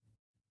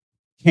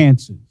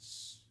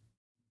cancers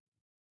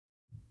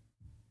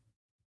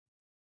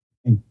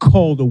and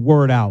call the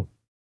word out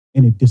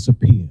and it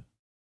disappear.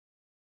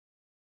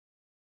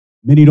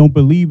 Many don't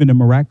believe in the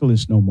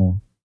miraculous no more.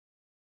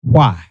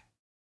 Why?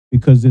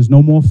 Because there's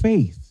no more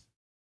faith.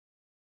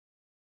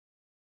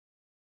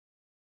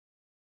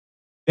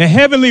 The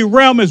heavenly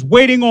realm is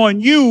waiting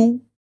on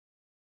you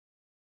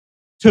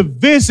to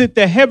visit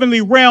the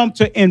heavenly realm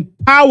to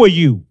empower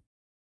you.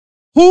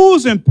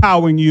 Who's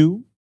empowering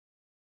you?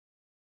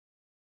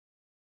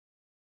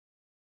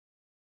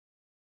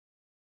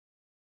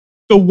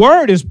 The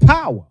word is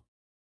power.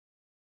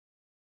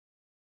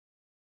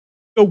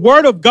 The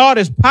word of God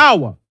is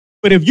power.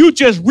 But if you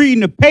just reading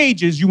the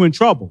pages, you in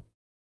trouble.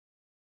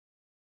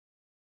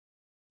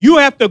 You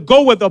have to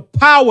go where the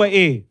power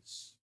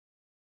is.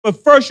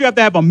 But first you have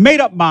to have a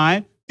made-up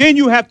mind. Then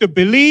you have to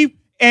believe,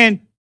 and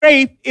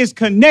faith is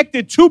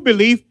connected to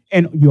belief,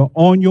 and you're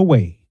on your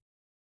way.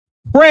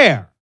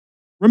 Prayer.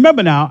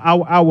 Remember now,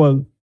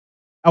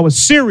 our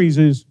series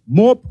is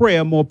more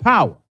prayer, more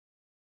power.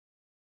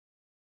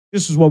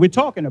 This is what we're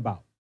talking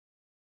about.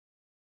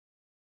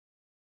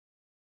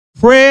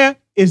 Prayer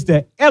is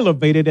the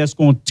elevator that's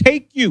going to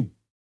take you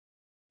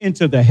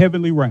into the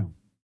heavenly realm.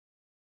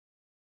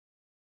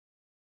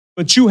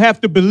 But you have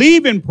to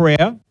believe in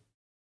prayer.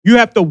 You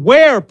have to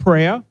wear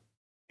prayer,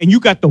 and you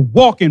got to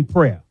walk in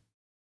prayer.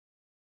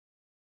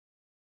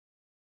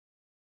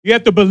 You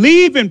have to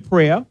believe in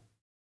prayer.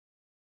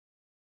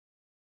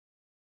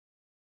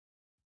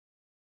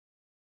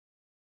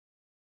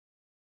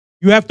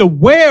 You have to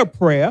wear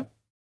prayer.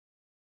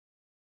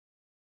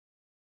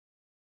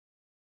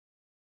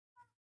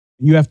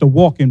 And you have to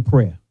walk in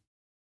prayer.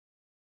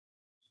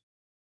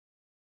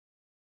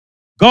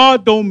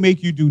 God don't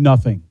make you do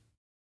nothing.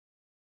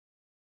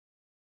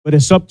 But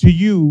it's up to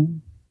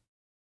you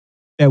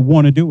that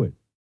want to do it.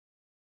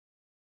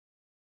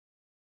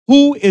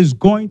 Who is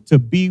going to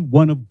be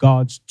one of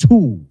God's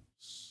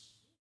tools?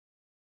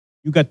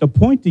 You got to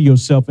point to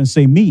yourself and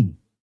say, me.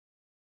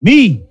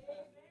 Me.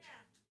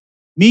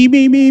 Me,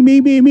 me, me,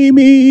 me, me, me,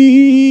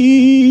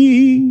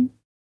 me.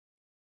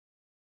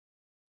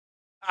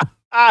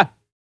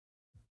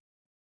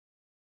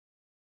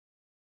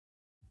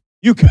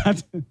 You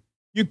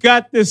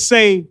got to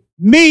say,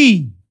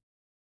 me.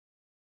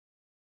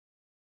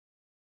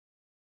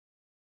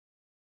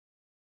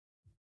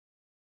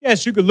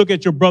 Yes, you could look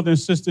at your brother and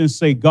sister and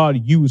say,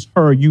 God, use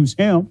her, use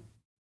him.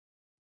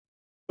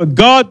 But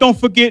God, don't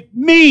forget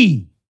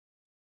me.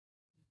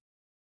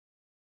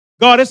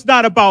 God, it's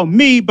not about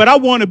me, but I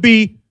want to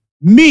be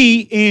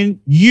me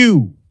in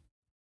you.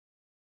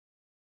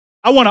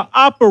 I want to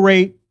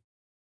operate.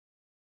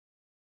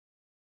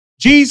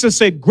 Jesus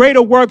said,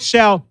 greater work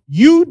shall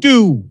you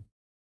do.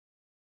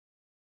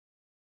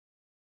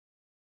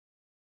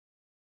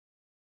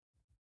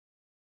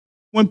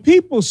 When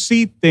people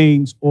see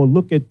things or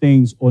look at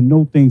things or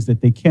know things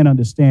that they can't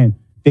understand,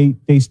 they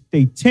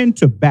tend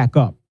to back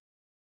up.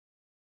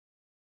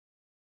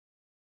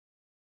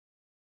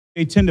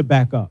 They tend to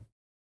back up.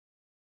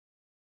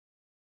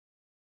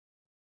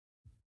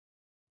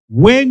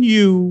 When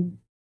you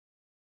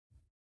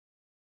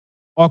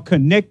are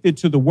connected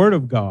to the Word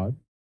of God,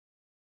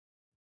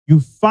 you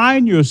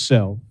find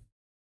yourself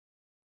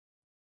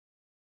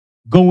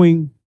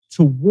going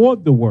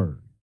toward the Word.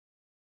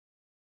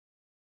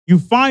 You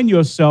find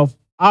yourself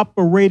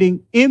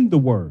operating in the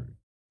Word.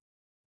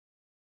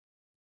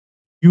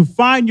 You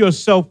find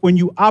yourself, when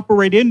you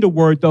operate in the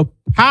Word, the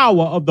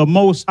power of the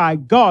Most High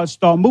God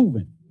start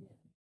moving.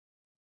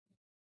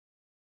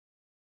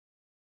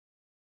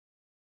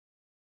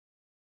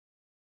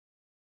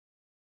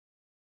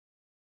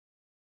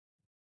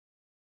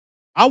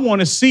 I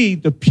want to see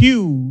the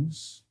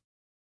pews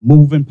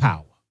move in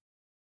power.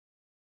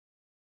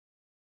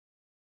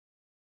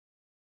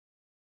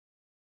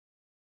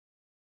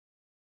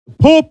 The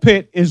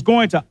pulpit is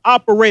going to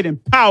operate in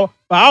power,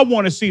 but I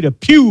want to see the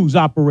pews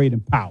operate in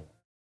power.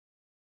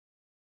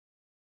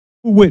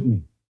 Who with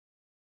me?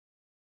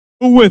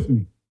 Who with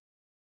me?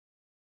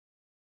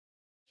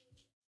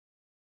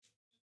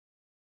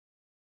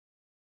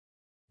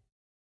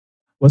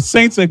 Well,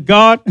 saints of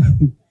God,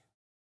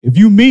 if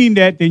you mean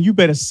that, then you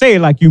better say it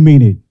like you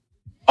mean it.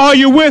 Are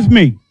you with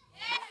me?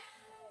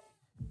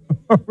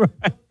 All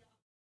right.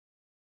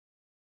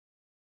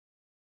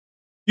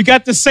 You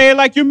got to say it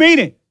like you mean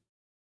it.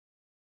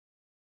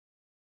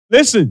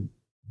 Listen,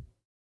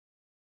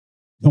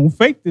 don't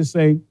fake this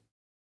thing.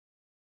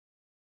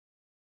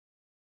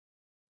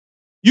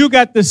 You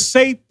got to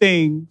say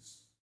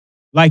things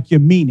like you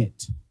mean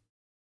it.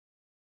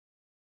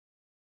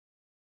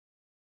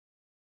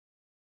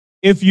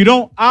 If you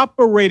don't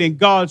operate in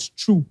God's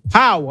true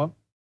power,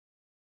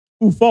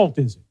 whose fault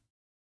is it?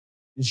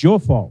 It's your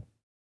fault.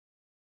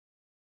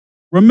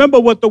 Remember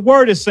what the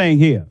word is saying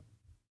here.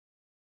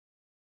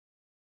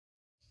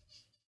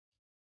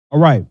 All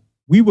right.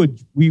 We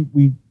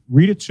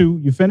read it too.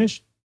 You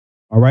finished?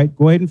 All right.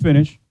 Go ahead and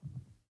finish.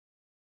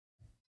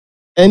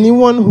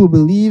 Anyone who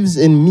believes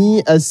in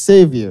me as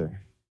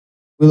Savior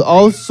will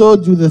also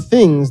do the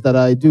things that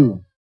I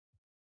do.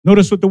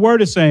 Notice what the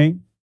word is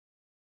saying.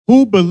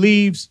 Who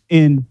believes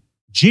in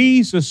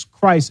Jesus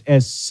Christ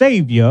as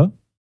Savior,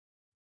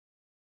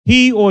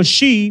 he or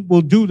she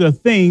will do the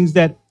things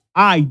that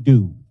I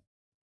do.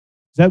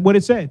 Is that what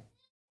it said?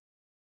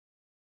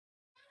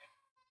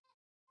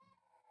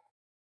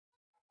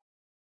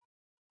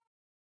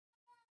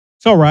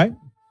 It's all right.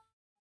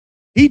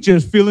 He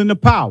just feeling the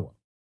power.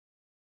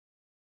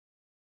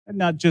 And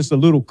not just a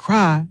little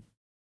cry.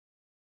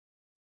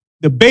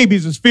 The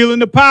babies is feeling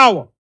the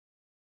power.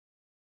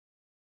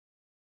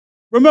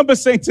 Remember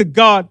saying to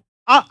God,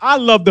 I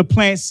love to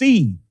plant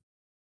seed.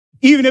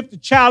 even if the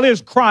child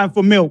is crying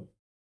for milk,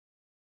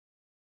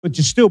 but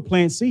you still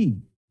plant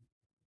seed.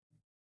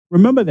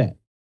 Remember that.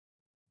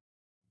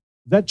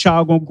 That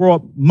child going to grow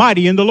up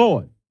mighty in the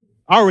Lord.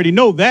 I already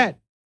know that.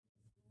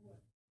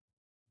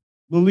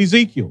 Little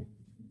Ezekiel,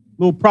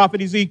 little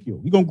prophet Ezekiel,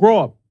 he's going to grow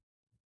up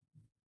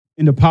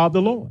in the power of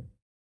the Lord.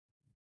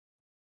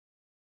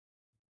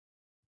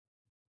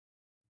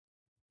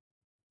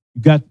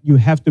 You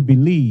have to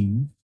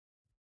believe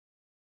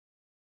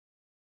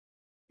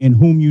in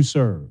whom you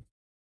serve.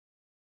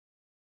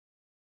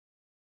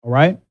 All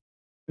right?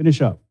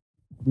 Finish up.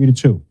 Read it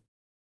too.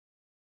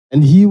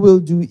 And he will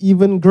do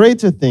even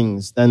greater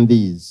things than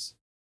these,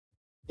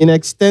 in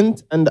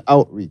extent and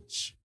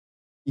outreach,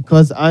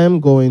 because I am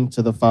going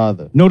to the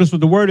Father. Notice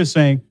what the word is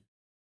saying.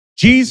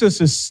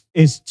 Jesus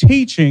is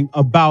teaching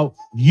about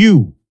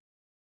you.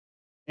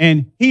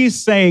 And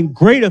he's saying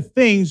greater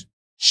things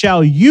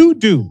shall you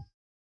do,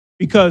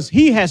 because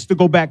he has to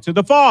go back to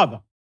the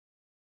Father.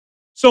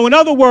 So in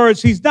other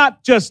words, he's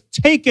not just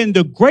taking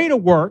the greater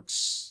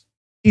works,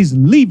 he's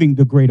leaving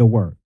the greater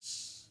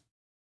works.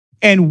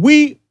 And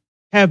we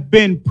have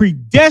been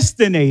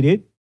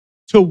predestinated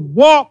to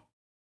walk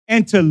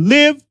and to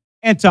live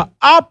and to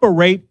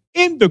operate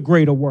in the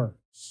greater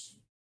works.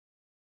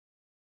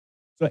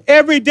 So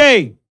every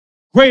day,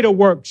 greater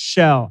works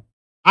shall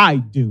I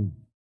do.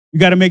 You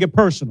got to make it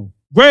personal.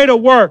 Greater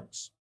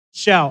works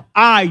shall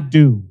I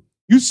do.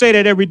 You say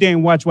that every day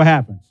and watch what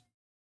happens.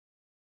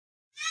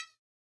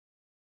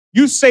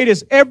 You say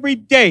this every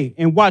day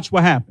and watch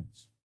what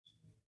happens.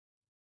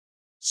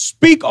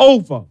 Speak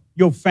over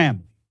your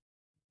family.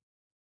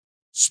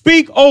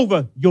 Speak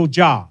over your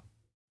job.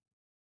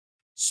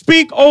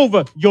 Speak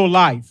over your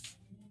life.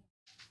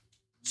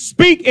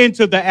 Speak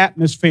into the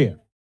atmosphere.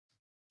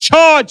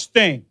 Charge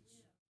things.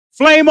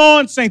 Flame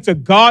on, saints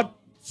of God.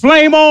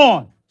 Flame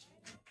on.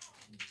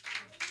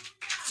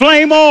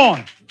 Flame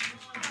on.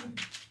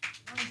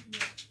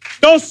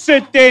 Don't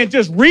sit there and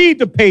just read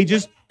the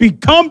pages.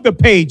 Become the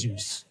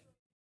pages.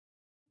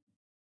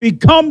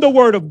 Become the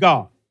word of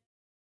God.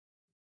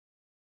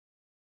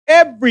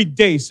 Every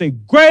day say,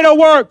 greater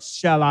works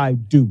shall I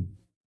do.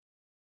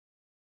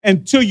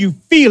 Until you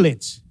feel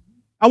it.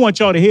 I want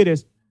y'all to hear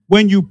this.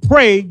 When you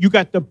pray, you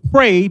got to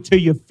pray till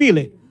you feel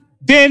it.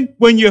 Then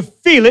when you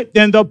feel it,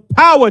 then the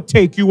power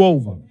take you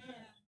over.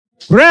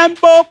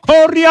 Rambo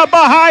Korea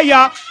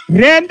Bahaya.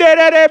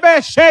 Renderebe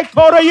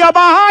Shekoria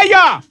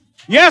Bahaya.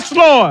 Yes,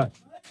 Lord.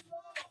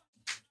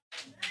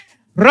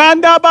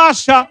 Randa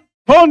Basha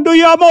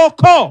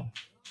Honduyamoko.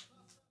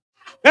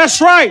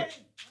 That's right.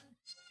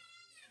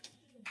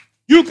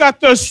 You got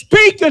to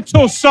speak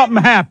until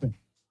something happens.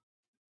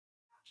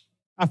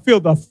 I feel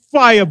the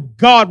fire of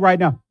God right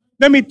now.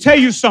 Let me tell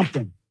you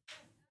something.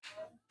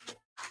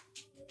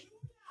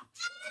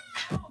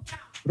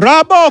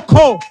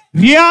 Raboko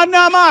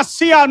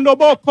Rianamasia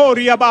Noboko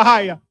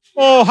Riabahaya.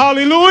 Oh,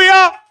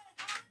 hallelujah.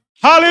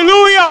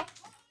 Hallelujah.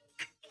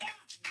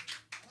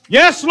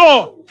 Yes,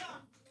 Lord.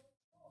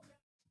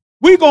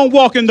 We're going to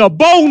walk in the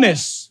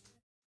boldness.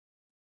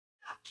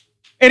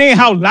 It ain't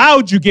how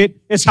loud you get,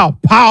 it's how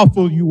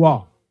powerful you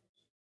are.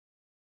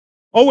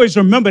 Always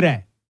remember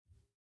that.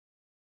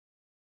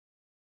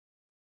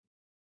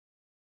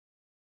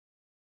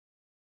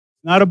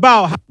 It's not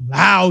about how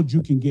loud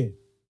you can get.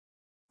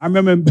 I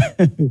remember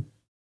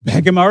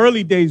back in my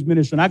early days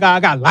ministry, I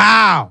got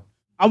loud.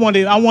 I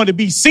wanted to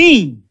be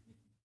seen.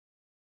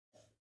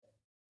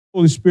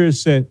 Holy Spirit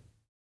said,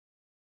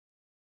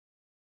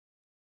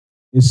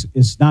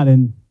 it's not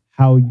in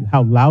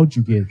how loud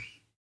you get.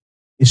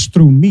 It's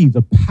through me,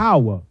 the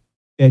power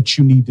that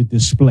you need to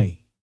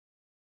display.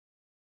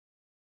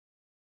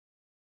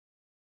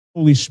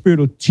 Holy Spirit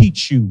will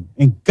teach you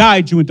and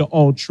guide you into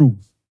all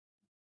truth.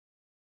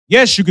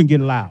 Yes, you can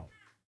get loud,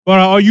 but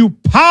are you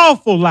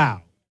powerful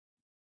loud?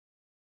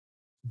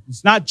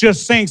 It's not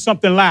just saying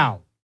something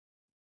loud.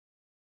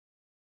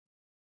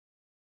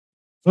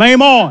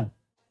 Flame on.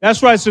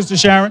 That's right, Sister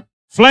Sharon.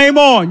 Flame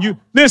on. You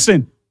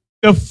listen,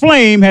 the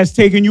flame has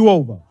taken you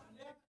over.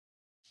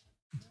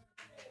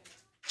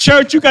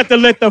 Church, you got to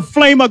let the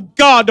flame of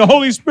God, the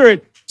Holy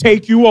Spirit,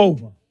 take you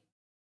over.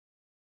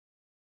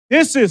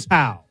 This is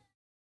how.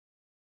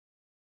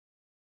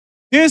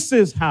 This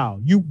is how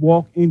you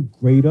walk in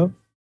greater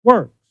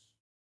works.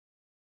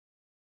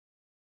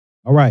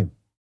 All right.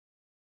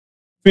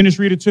 Finish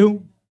reader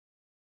 2.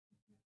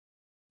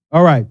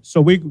 All right.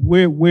 So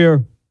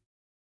we're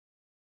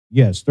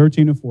yes,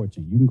 13 and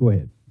 14. You can go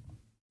ahead.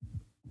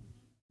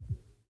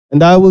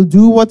 And I will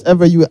do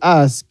whatever you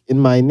ask in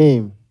my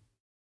name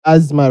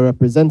as my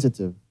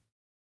representative.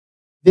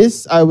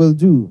 This I will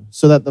do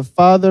so that the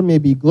Father may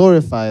be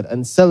glorified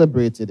and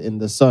celebrated in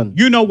the Son.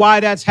 You know why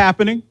that's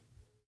happening?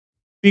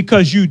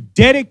 Because you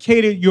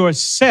dedicated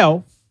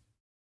yourself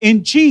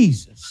in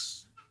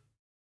Jesus.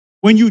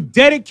 When you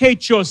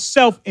dedicate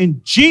yourself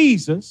in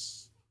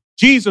Jesus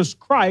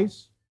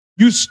Christ,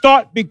 you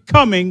start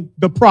becoming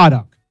the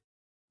product.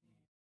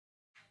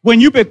 When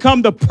you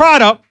become the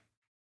product,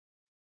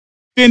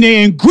 then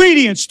the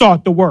ingredients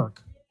start to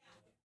work.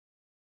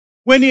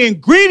 When the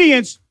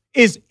ingredients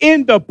is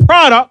in the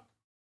product,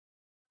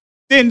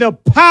 then the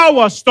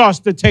power starts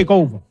to take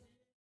over.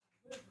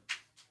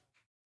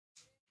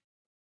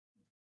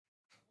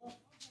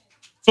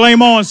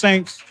 Flame on,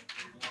 saints.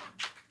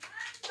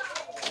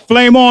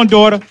 Flame on,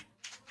 daughter.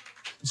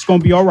 It's going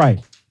to be all right.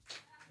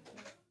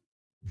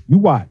 You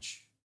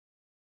watch.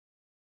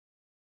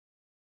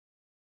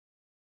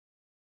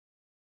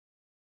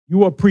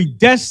 You are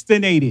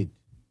predestinated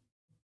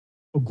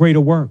for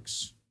greater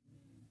works.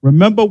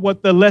 Remember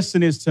what the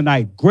lesson is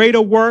tonight.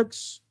 Greater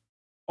works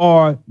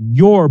are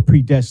your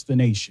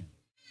predestination.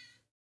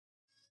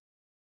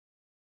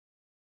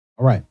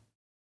 All right.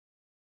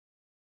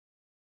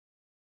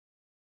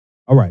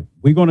 All right.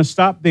 We're going to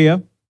stop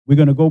there. We're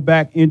going to go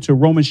back into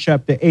Romans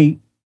chapter 8.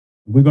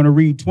 We're going to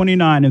read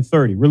 29 and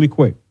 30 really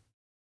quick.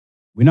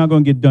 We're not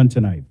going to get done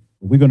tonight.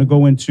 But we're going to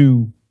go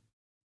into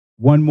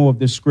one more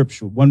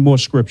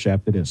scripture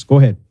after this. Go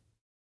ahead.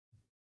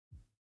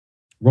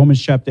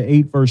 Romans chapter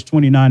 8, verse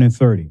 29 and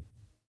 30.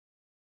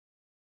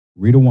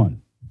 Read a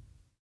one.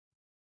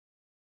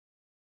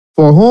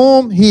 For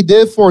whom he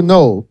did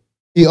foreknow,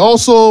 he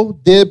also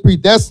did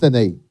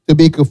predestinate to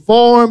be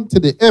conformed to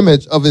the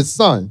image of his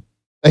Son,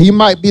 that he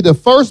might be the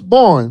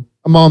firstborn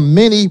among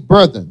many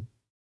brethren.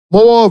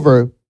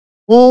 Moreover,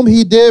 whom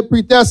he did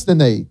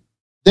predestinate,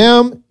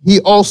 them he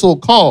also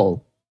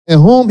called, and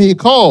whom he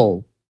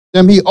called,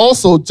 them he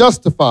also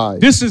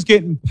justified. This is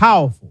getting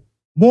powerful,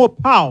 more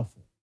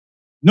powerful.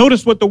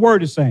 Notice what the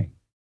word is saying.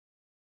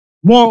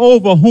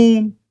 Moreover,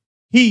 whom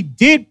he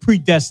did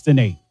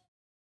predestinate.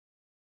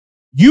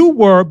 You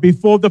were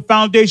before the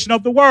foundation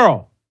of the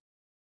world.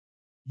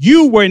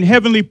 You were in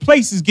heavenly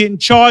places getting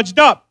charged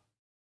up.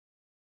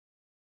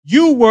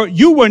 You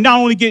were not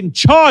only getting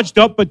charged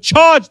up, but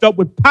charged up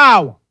with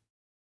power.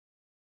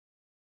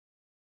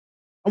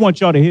 I want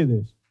y'all to hear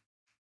this.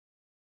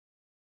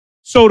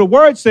 So the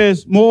word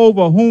says,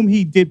 moreover, whom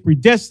he did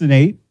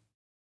predestinate.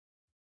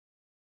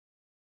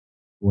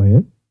 Go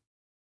ahead.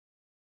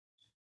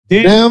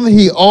 Them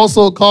he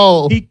also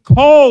called. He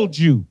called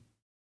you.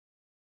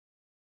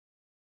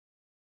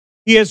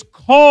 He has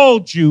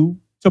called you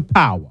to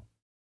power.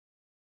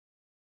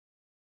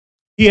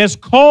 He has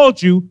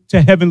called you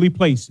to heavenly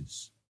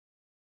places.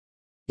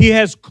 He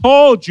has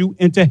called you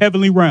into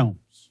heavenly realms.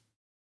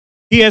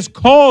 He has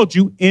called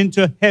you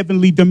into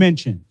heavenly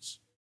dimensions.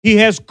 He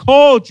has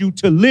called you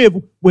to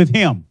live with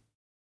him.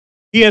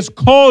 He has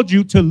called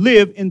you to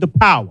live in the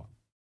power.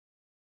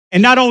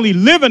 And not only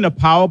live in the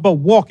power, but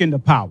walk in the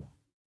power.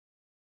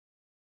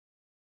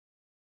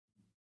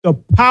 The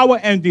power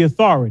and the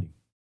authority.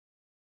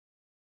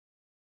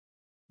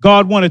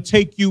 God want to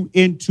take you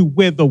into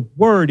where the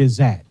word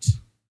is at.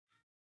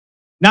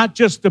 Not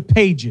just the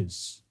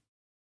pages.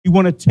 He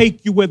want to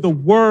take you where the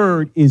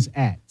word is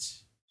at.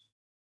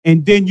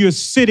 And then you're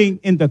sitting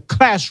in the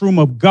classroom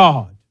of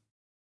God.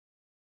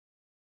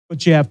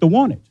 But you have to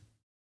want it.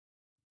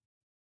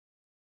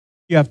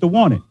 You have to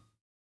want it.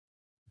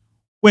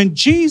 When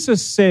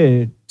Jesus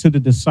said to the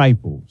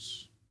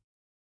disciples,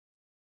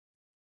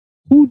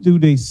 who do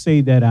they say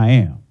that I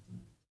am?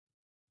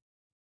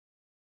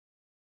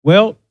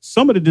 Well,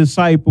 some of the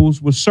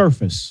disciples were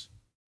surface.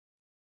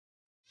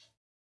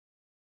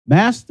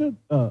 Master,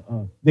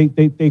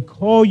 they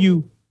call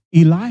you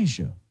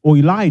Elijah or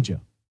Elijah.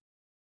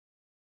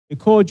 They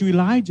called you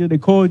Elijah. They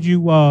called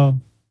you, what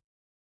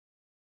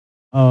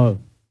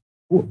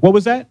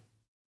was that?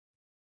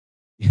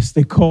 Yes,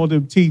 they called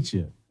him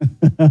teacher.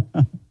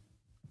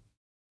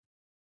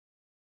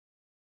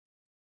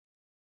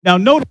 Now,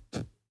 notice,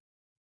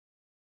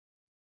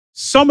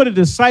 some of the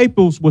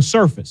disciples were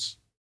surface.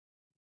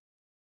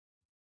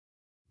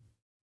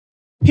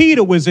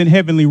 Peter was in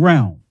heavenly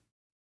realm.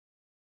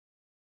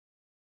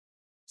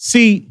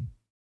 See,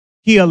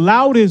 he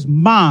allowed his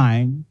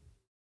mind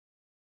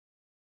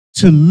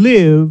to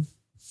live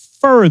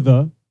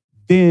further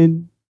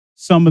than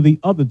some of the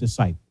other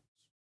disciples.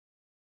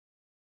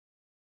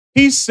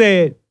 He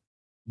said,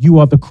 you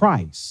are the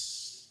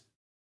Christ,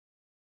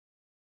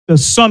 the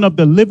Son of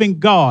the living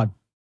God.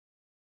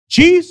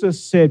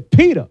 Jesus said,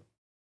 Peter,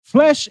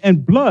 flesh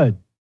and blood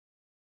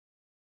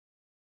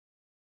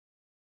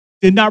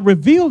did not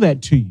reveal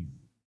that to you.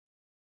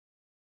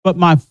 But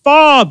my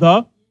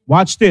Father,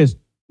 watch this,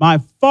 my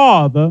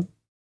Father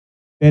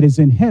that is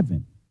in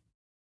heaven.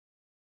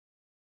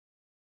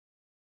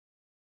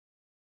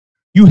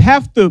 You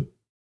have to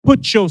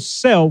put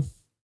yourself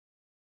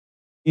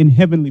in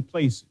heavenly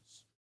places.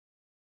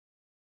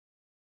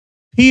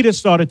 Peter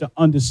started to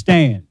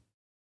understand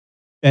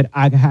that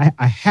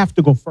I have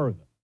to go further.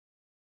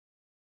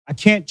 I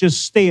can't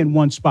just stay in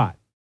one spot.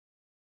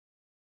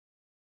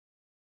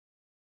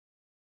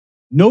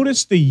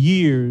 Notice the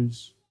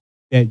years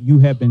that you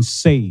have been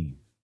saved.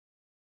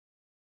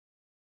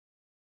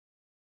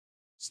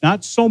 It's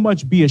not so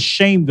much be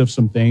ashamed of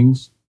some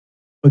things,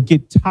 but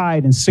get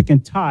tired and sick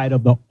and tired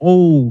of the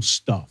old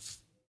stuff.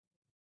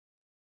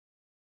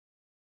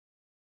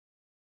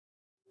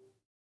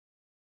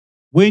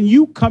 When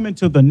you come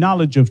into the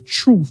knowledge of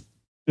truth,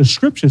 the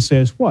scripture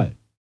says what?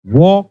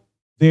 Walk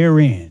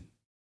therein.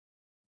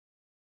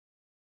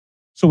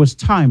 So it's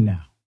time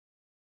now.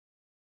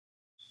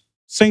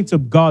 Saints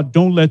of God,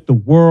 don't let the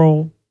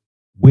world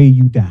weigh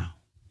you down.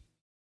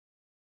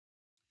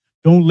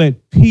 Don't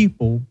let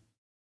people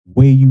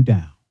weigh you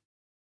down.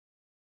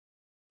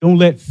 Don't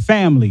let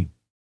family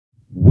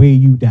weigh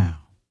you down.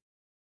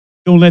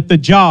 Don't let the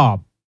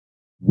job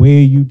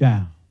weigh you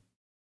down.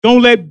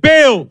 Don't let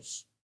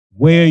bills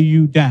weigh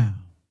you down.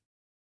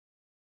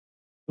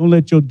 Don't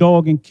let your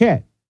dog and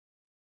cat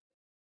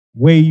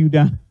weigh you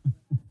down.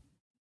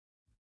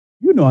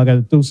 You know I got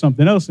to throw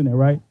something else in there,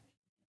 right?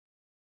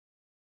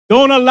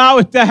 Don't allow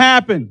it to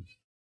happen.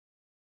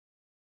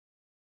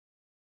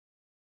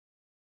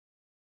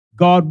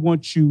 God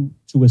wants you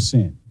to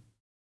ascend.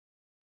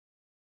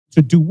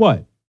 To do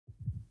what?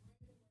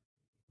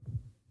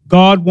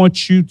 God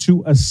wants you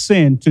to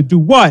ascend. To do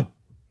what?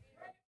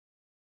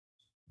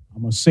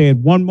 I'm going to say it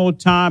one more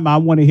time. I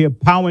want to hear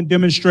power and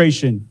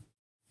demonstration.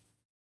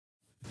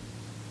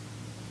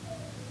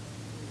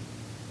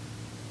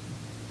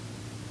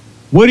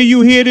 What are you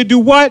here to do?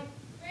 What?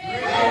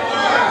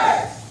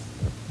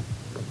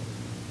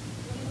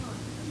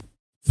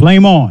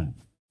 Flame on.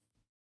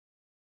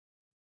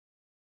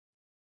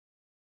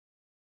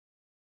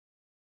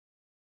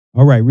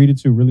 All right, read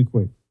it too, really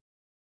quick.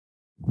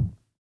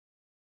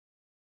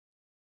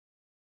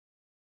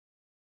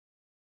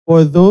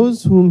 For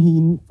those whom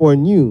he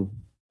foreknew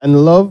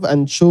and loved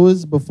and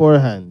chose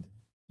beforehand,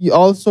 he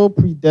also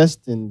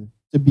predestined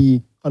to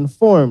be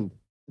conformed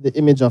to the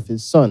image of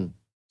his Son.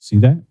 See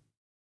that?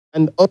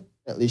 And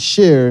ultimately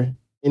share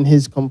in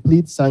his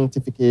complete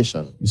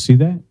sanctification. You see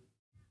that?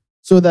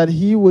 So that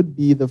he would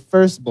be the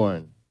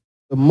firstborn,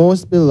 the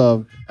most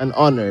beloved and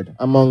honored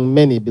among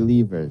many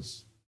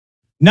believers.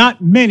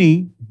 Not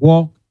many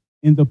walk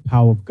in the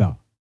power of God.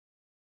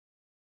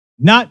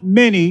 Not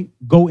many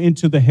go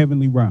into the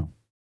heavenly realm.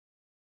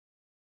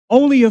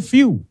 Only a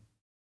few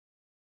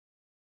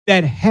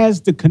that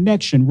has the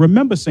connection.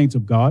 Remember, saints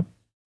of God,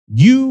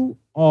 you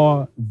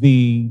are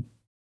the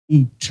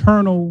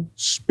eternal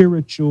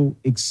spiritual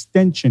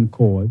extension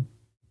cord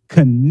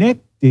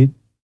connected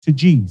to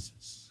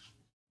Jesus.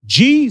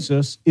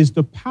 Jesus is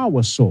the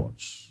power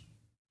source.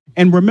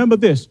 And remember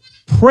this,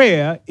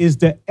 prayer is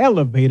the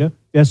elevator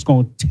that's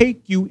going to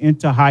take you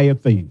into higher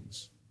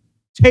things,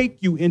 take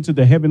you into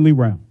the heavenly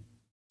realm,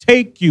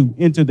 take you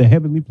into the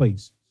heavenly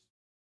place.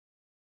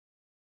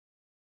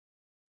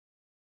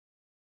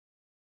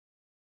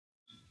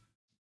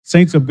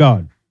 Saints of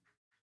God,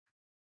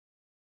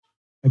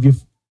 have you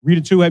read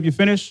it too? Have you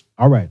finished?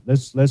 All right,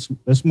 let's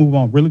move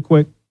on really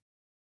quick.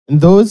 And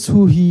those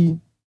who he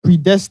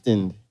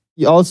predestined,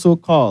 he also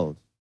called.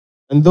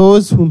 And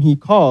those whom he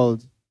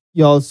called,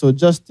 he also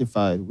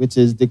justified, which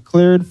is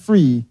declared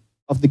free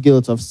of the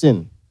guilt of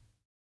sin.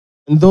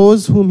 And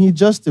those whom he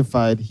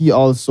justified, he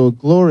also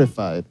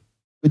glorified,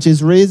 which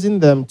is raising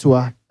them to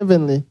a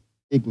heavenly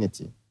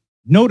dignity.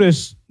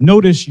 Notice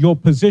your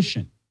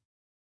position.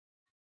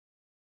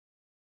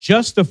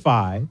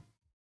 Justified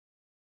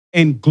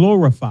and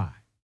glorified.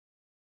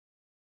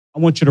 I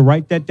want you to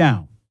write that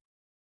down.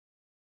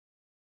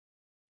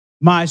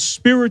 My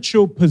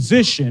spiritual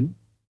position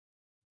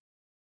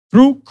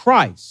through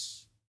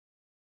Christ.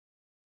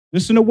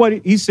 Listen to what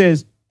he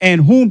says,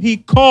 and whom he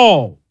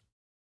called,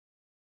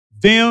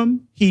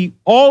 them he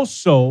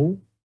also,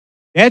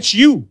 that's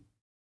you,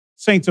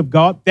 saints of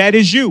God, that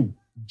is you,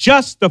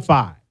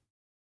 justified.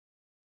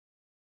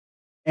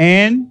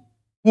 And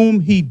whom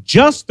he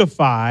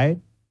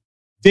justified,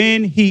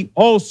 then he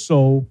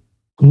also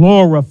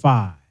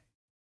glorified.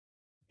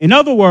 In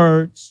other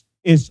words,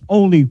 it's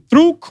only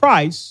through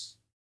Christ,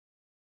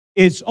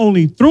 it's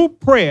only through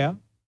prayer,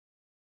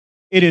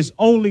 it is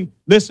only,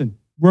 listen,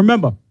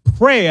 remember,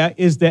 prayer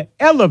is the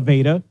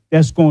elevator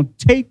that's going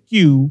to take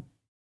you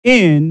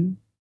in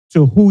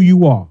to who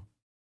you are.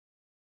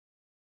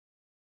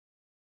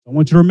 I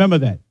want you to remember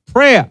that.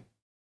 Prayer,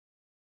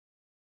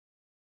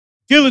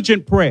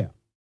 diligent prayer,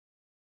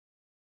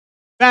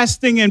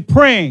 fasting and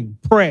praying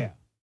prayer.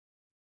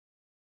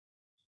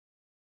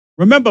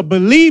 Remember,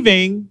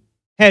 believing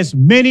has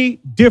many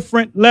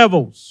different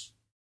levels.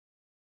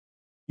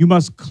 You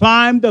must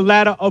climb the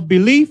ladder of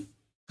belief,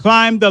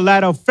 climb the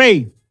ladder of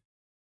faith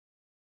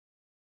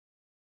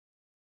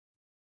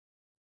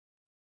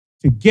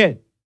to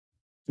get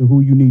to who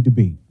you need to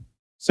be.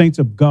 Saints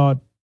of God,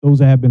 those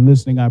that have been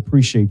listening, I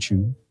appreciate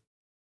you.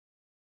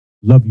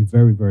 Love you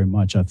very, very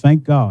much. I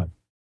thank God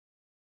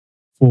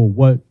for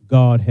what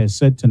God has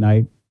said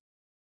tonight.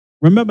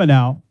 Remember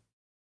now,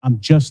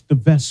 I'm just the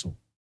vessel.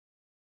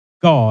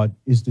 God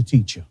is the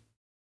teacher.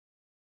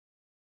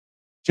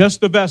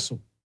 Just the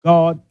vessel.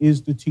 God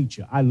is the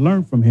teacher. I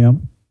learn from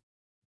him.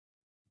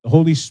 The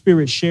Holy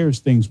Spirit shares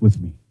things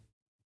with me.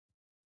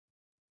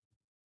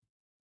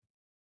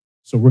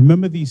 So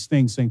remember these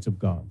things, saints of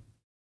God.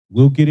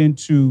 We'll get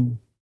into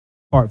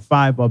part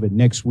 5 of it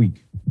next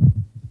week.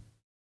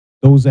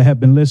 Those that have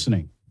been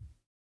listening,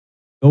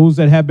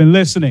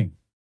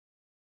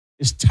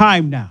 it's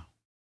time now.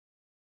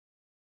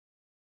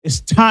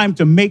 It's time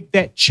to make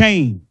that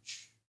change.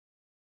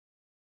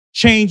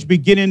 Change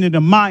beginning in the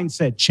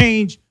mindset.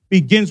 Change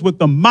begins with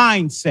the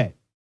mindset.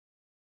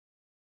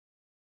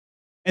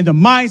 And the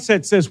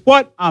mindset says,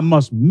 what? I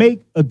must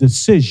make a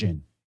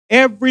decision.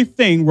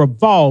 Everything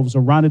revolves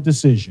around a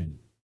decision.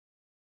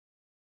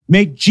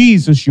 Make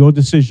Jesus your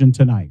decision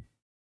tonight.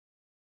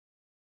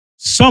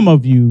 Some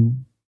of you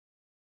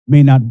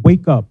may not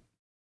wake up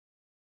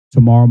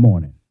tomorrow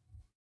morning.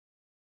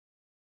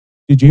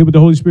 Did you hear what the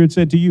Holy Spirit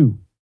said to you?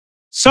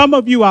 Some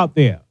of you out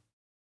there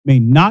may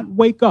not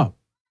wake up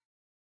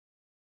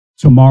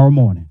tomorrow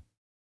morning.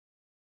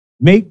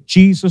 Make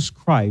Jesus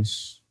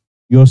Christ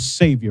your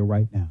Savior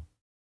right now.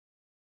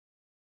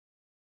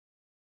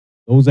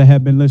 Those that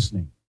have been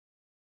listening,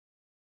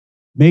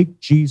 make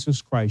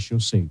Jesus Christ your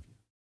Savior.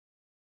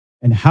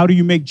 And how do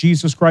you make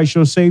Jesus Christ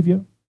your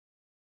Savior?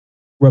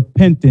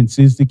 Repentance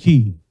is the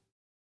key.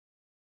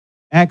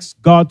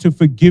 Ask God to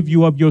forgive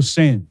you of your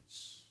sins.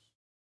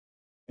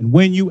 And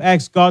when you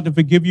ask God to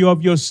forgive you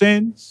of your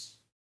sins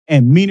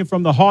and mean it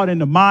from the heart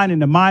and the mind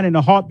and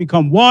the heart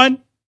become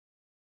one,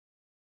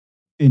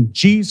 then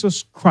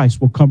Jesus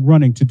Christ will come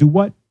running to do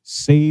what?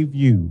 Save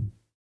you.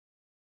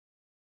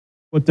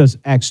 What does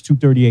Acts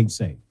 2:38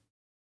 say?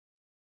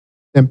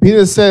 Then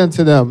Peter said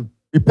unto them,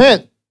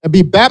 repent and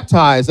be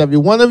baptized, every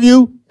one of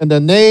you, in the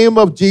name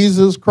of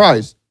Jesus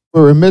Christ,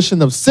 for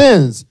remission of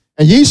sins,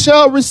 and ye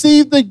shall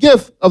receive the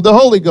gift of the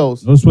Holy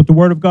Ghost. Notice what the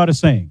word of God is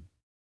saying.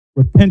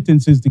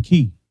 Repentance is the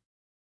key.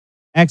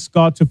 Ask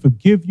God to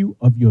forgive you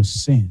of your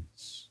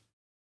sins.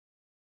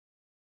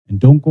 And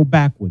don't go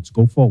backwards,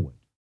 go forward.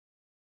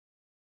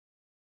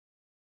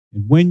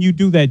 And when you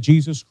do that,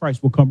 Jesus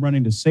Christ will come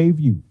running to save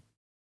you.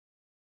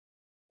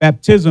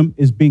 Baptism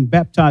is being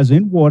baptized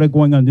in water,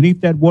 going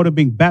underneath that water,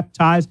 being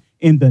baptized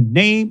in the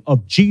name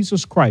of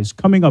Jesus Christ,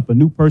 coming up a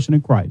new person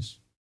in Christ.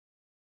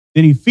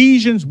 Then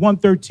Ephesians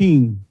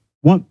 1:13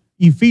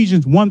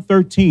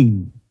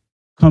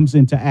 comes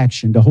into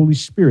action. The Holy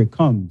Spirit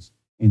comes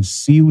and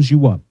seals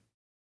you up.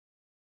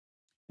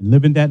 And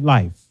living that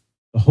life,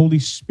 the Holy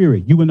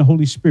Spirit, you and the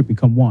Holy Spirit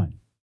become one.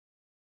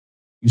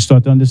 You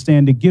start to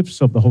understand the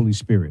gifts of the Holy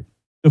Spirit,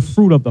 the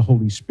fruit of the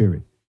Holy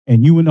Spirit,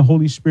 and you and the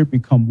Holy Spirit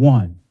become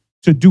one.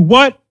 To do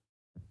what?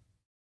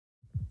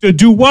 To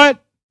do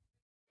what?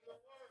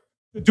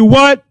 To do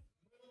what?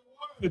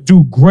 To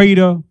do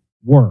greater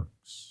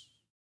works.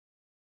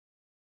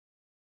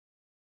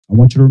 I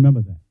want you to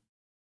remember that.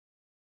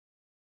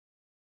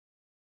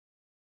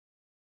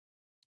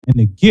 And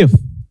the gift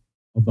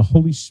of the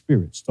Holy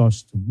Spirit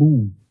starts to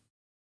move,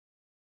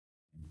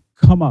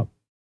 come up,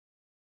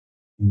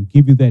 and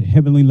give you that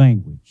heavenly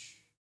language.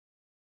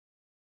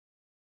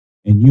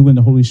 And you and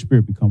the Holy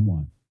Spirit become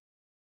one.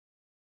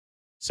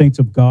 Saints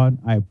of God,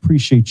 I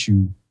appreciate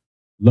you,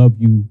 love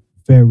you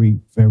very,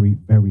 very,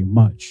 very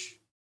much.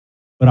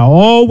 But I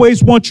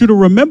always want you to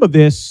remember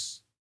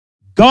this.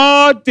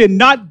 God did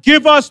not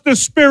give us the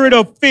spirit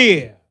of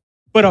fear,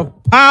 but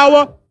of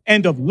power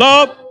and of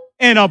love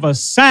and of a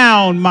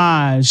sound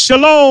mind.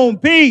 Shalom,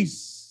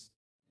 peace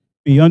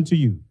be unto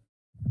you.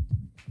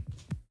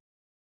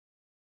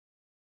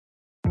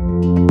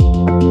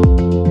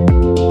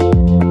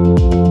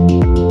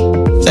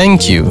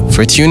 Thank you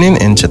for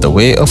tuning into the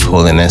Way of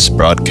Holiness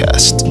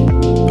broadcast.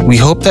 We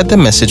hope that the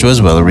message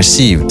was well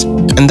received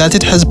and that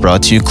it has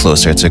brought you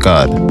closer to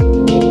God.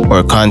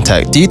 Our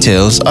contact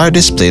details are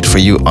displayed for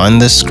you on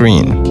the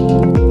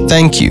screen.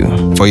 Thank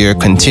you for your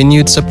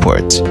continued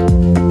support.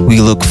 We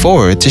look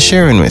forward to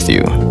sharing with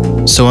you.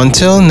 So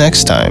until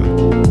next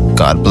time,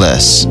 God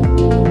bless.